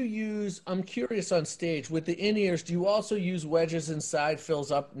you use, I'm curious on stage, with the in-ears, do you also use wedges and side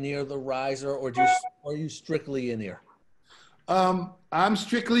fills up near the riser, or are you strictly in-ear? I'm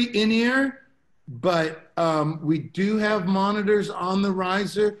strictly in-ear, but we do have monitors on the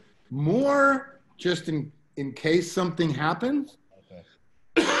riser, more just in case something happens,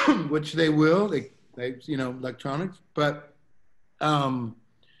 okay. Which they will, they you know, electronics, but I'm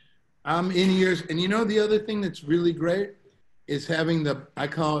in-ears. And you know, the other thing that's really great is having I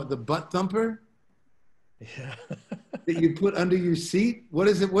call it the butt thumper. Yeah. That you put under your seat. What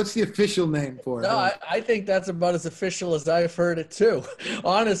is it? What's the official name for it? No, I think that's about as official as I've heard it too.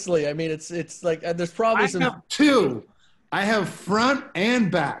 Honestly, I mean, it's like there's probably some. I have two. I have front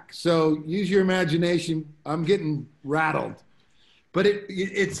and back. So use your imagination. I'm getting rattled, but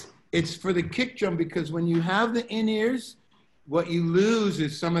it's for the kick drum because when you have the in-ears, what you lose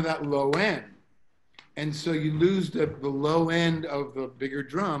is some of that low end. And so you lose the low end of the bigger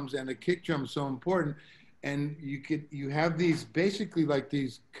drums, and the kick drum is so important. And you have these basically like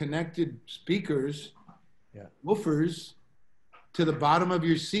these connected speakers, yeah, woofers, to the bottom of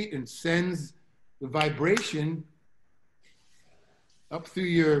your seat and sends the vibration up through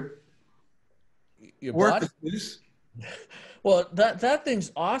your orifices. Well, that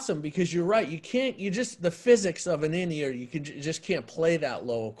thing's awesome because you're right. You just the physics of an in-ear, just can't play that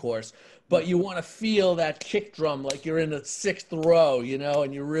low, of course. But you want to feel that kick drum like you're in the 6th row, you know,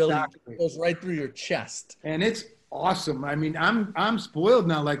 and you really it goes right through your chest. And it's awesome. I mean, I'm spoiled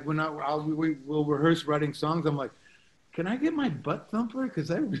now. Like when we'll rehearse writing songs, I'm like, can I get my butt thumper?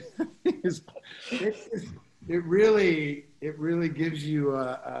 Because it really gives you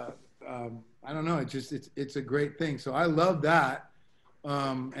I don't know. It's a great thing. So I love that.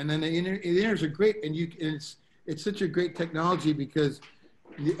 And then the in-ears are great, and it's such a great technology because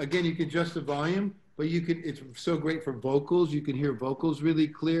again you can adjust the volume, but it's so great for vocals. You can hear vocals really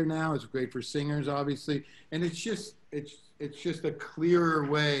clear now. It's great for singers, obviously, and it's just a clearer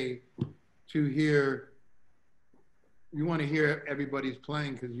way to hear. You want to hear everybody's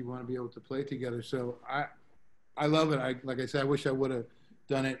playing because you want to be able to play together. So I love it. Like I said, I wish I would have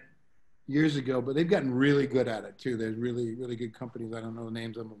done it years ago, but they've gotten really good at it too. There's really, really good companies. I don't know the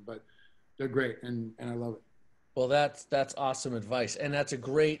names of them, but they're great, and I love it. Well, that's awesome advice, and that's a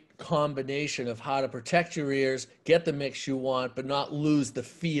great combination of how to protect your ears, get the mix you want, but not lose the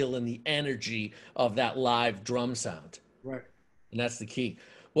feel and the energy of that live drum sound. Right. And that's the key.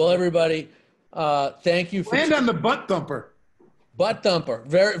 Well, everybody, thank you for land on the butt thumper. Butt thumper,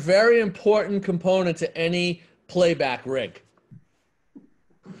 very, very important component to any playback rig.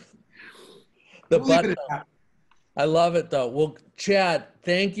 The butt thumper. I love it though. Well, Chad,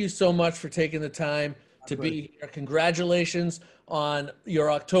 thank you so much for taking the time to be here. Congratulations on your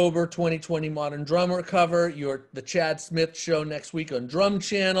October 2020 Modern Drummer cover, the Chad Smith Show next week on Drum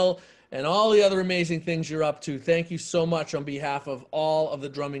Channel, and all the other amazing things you're up to. Thank you so much on behalf of all of the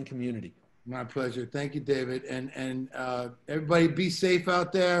drumming community. My pleasure. Thank you, David. And everybody be safe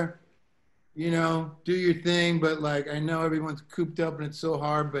out there. You know, do your thing. But like, I know everyone's cooped up and it's so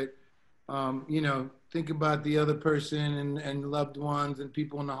hard, but you know, think about the other person and loved ones and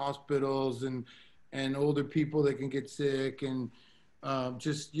people in the hospitals and older people that can get sick, and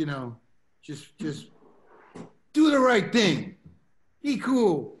just, you know, just do the right thing. Be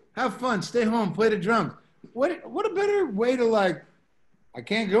cool. Have fun. Stay home. Play the drums. What a better way to, like, I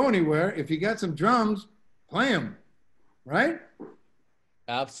can't go anywhere. If you got some drums, play them, right?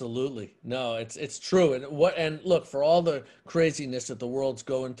 Absolutely. No, it's true. And look, for all the craziness that the world's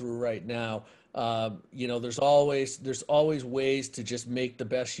going through right now, you know, there's always ways to just make the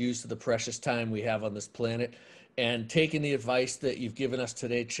best use of the precious time we have on this planet. And taking the advice that you've given us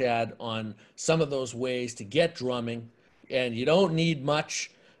today, Chad, on some of those ways to get drumming, and you don't need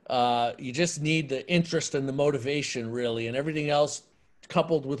much. You just need the interest and the motivation, really, and everything else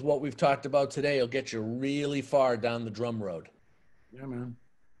coupled with what we've talked about today will get you really far down the drum road. Yeah, man.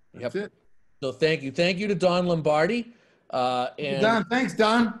 That's it. So thank you to Don Lombardi. And Don, thanks,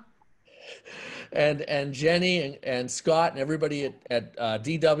 Don. And Jenny and Scott and everybody at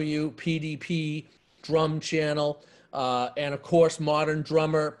DW, PDP, Drum Channel, and of course, Modern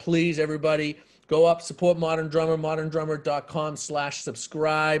Drummer. Please, everybody, go up, support Modern Drummer,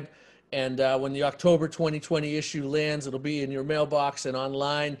 moderndrummer.com/subscribe. And when the October 2020 issue lands, it'll be in your mailbox and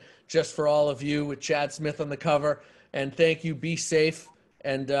online just for all of you with Chad Smith on the cover. And thank you. Be safe.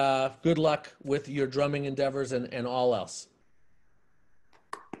 And good luck with your drumming endeavors and all else.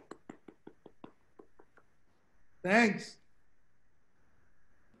 Thanks.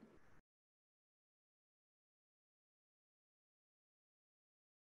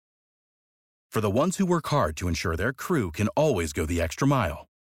 For the ones who work hard to ensure their crew can always go the extra mile,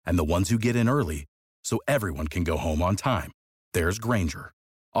 and the ones who get in early so everyone can go home on time, there's Grainger,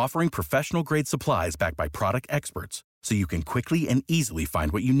 offering professional-grade supplies backed by product experts so you can quickly and easily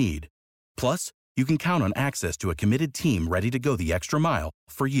find what you need. Plus, you can count on access to a committed team ready to go the extra mile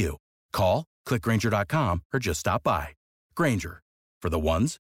for you. Call, click Grainger.com, or just stop by. Grainger, for the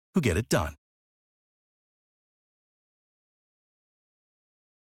ones who get it done.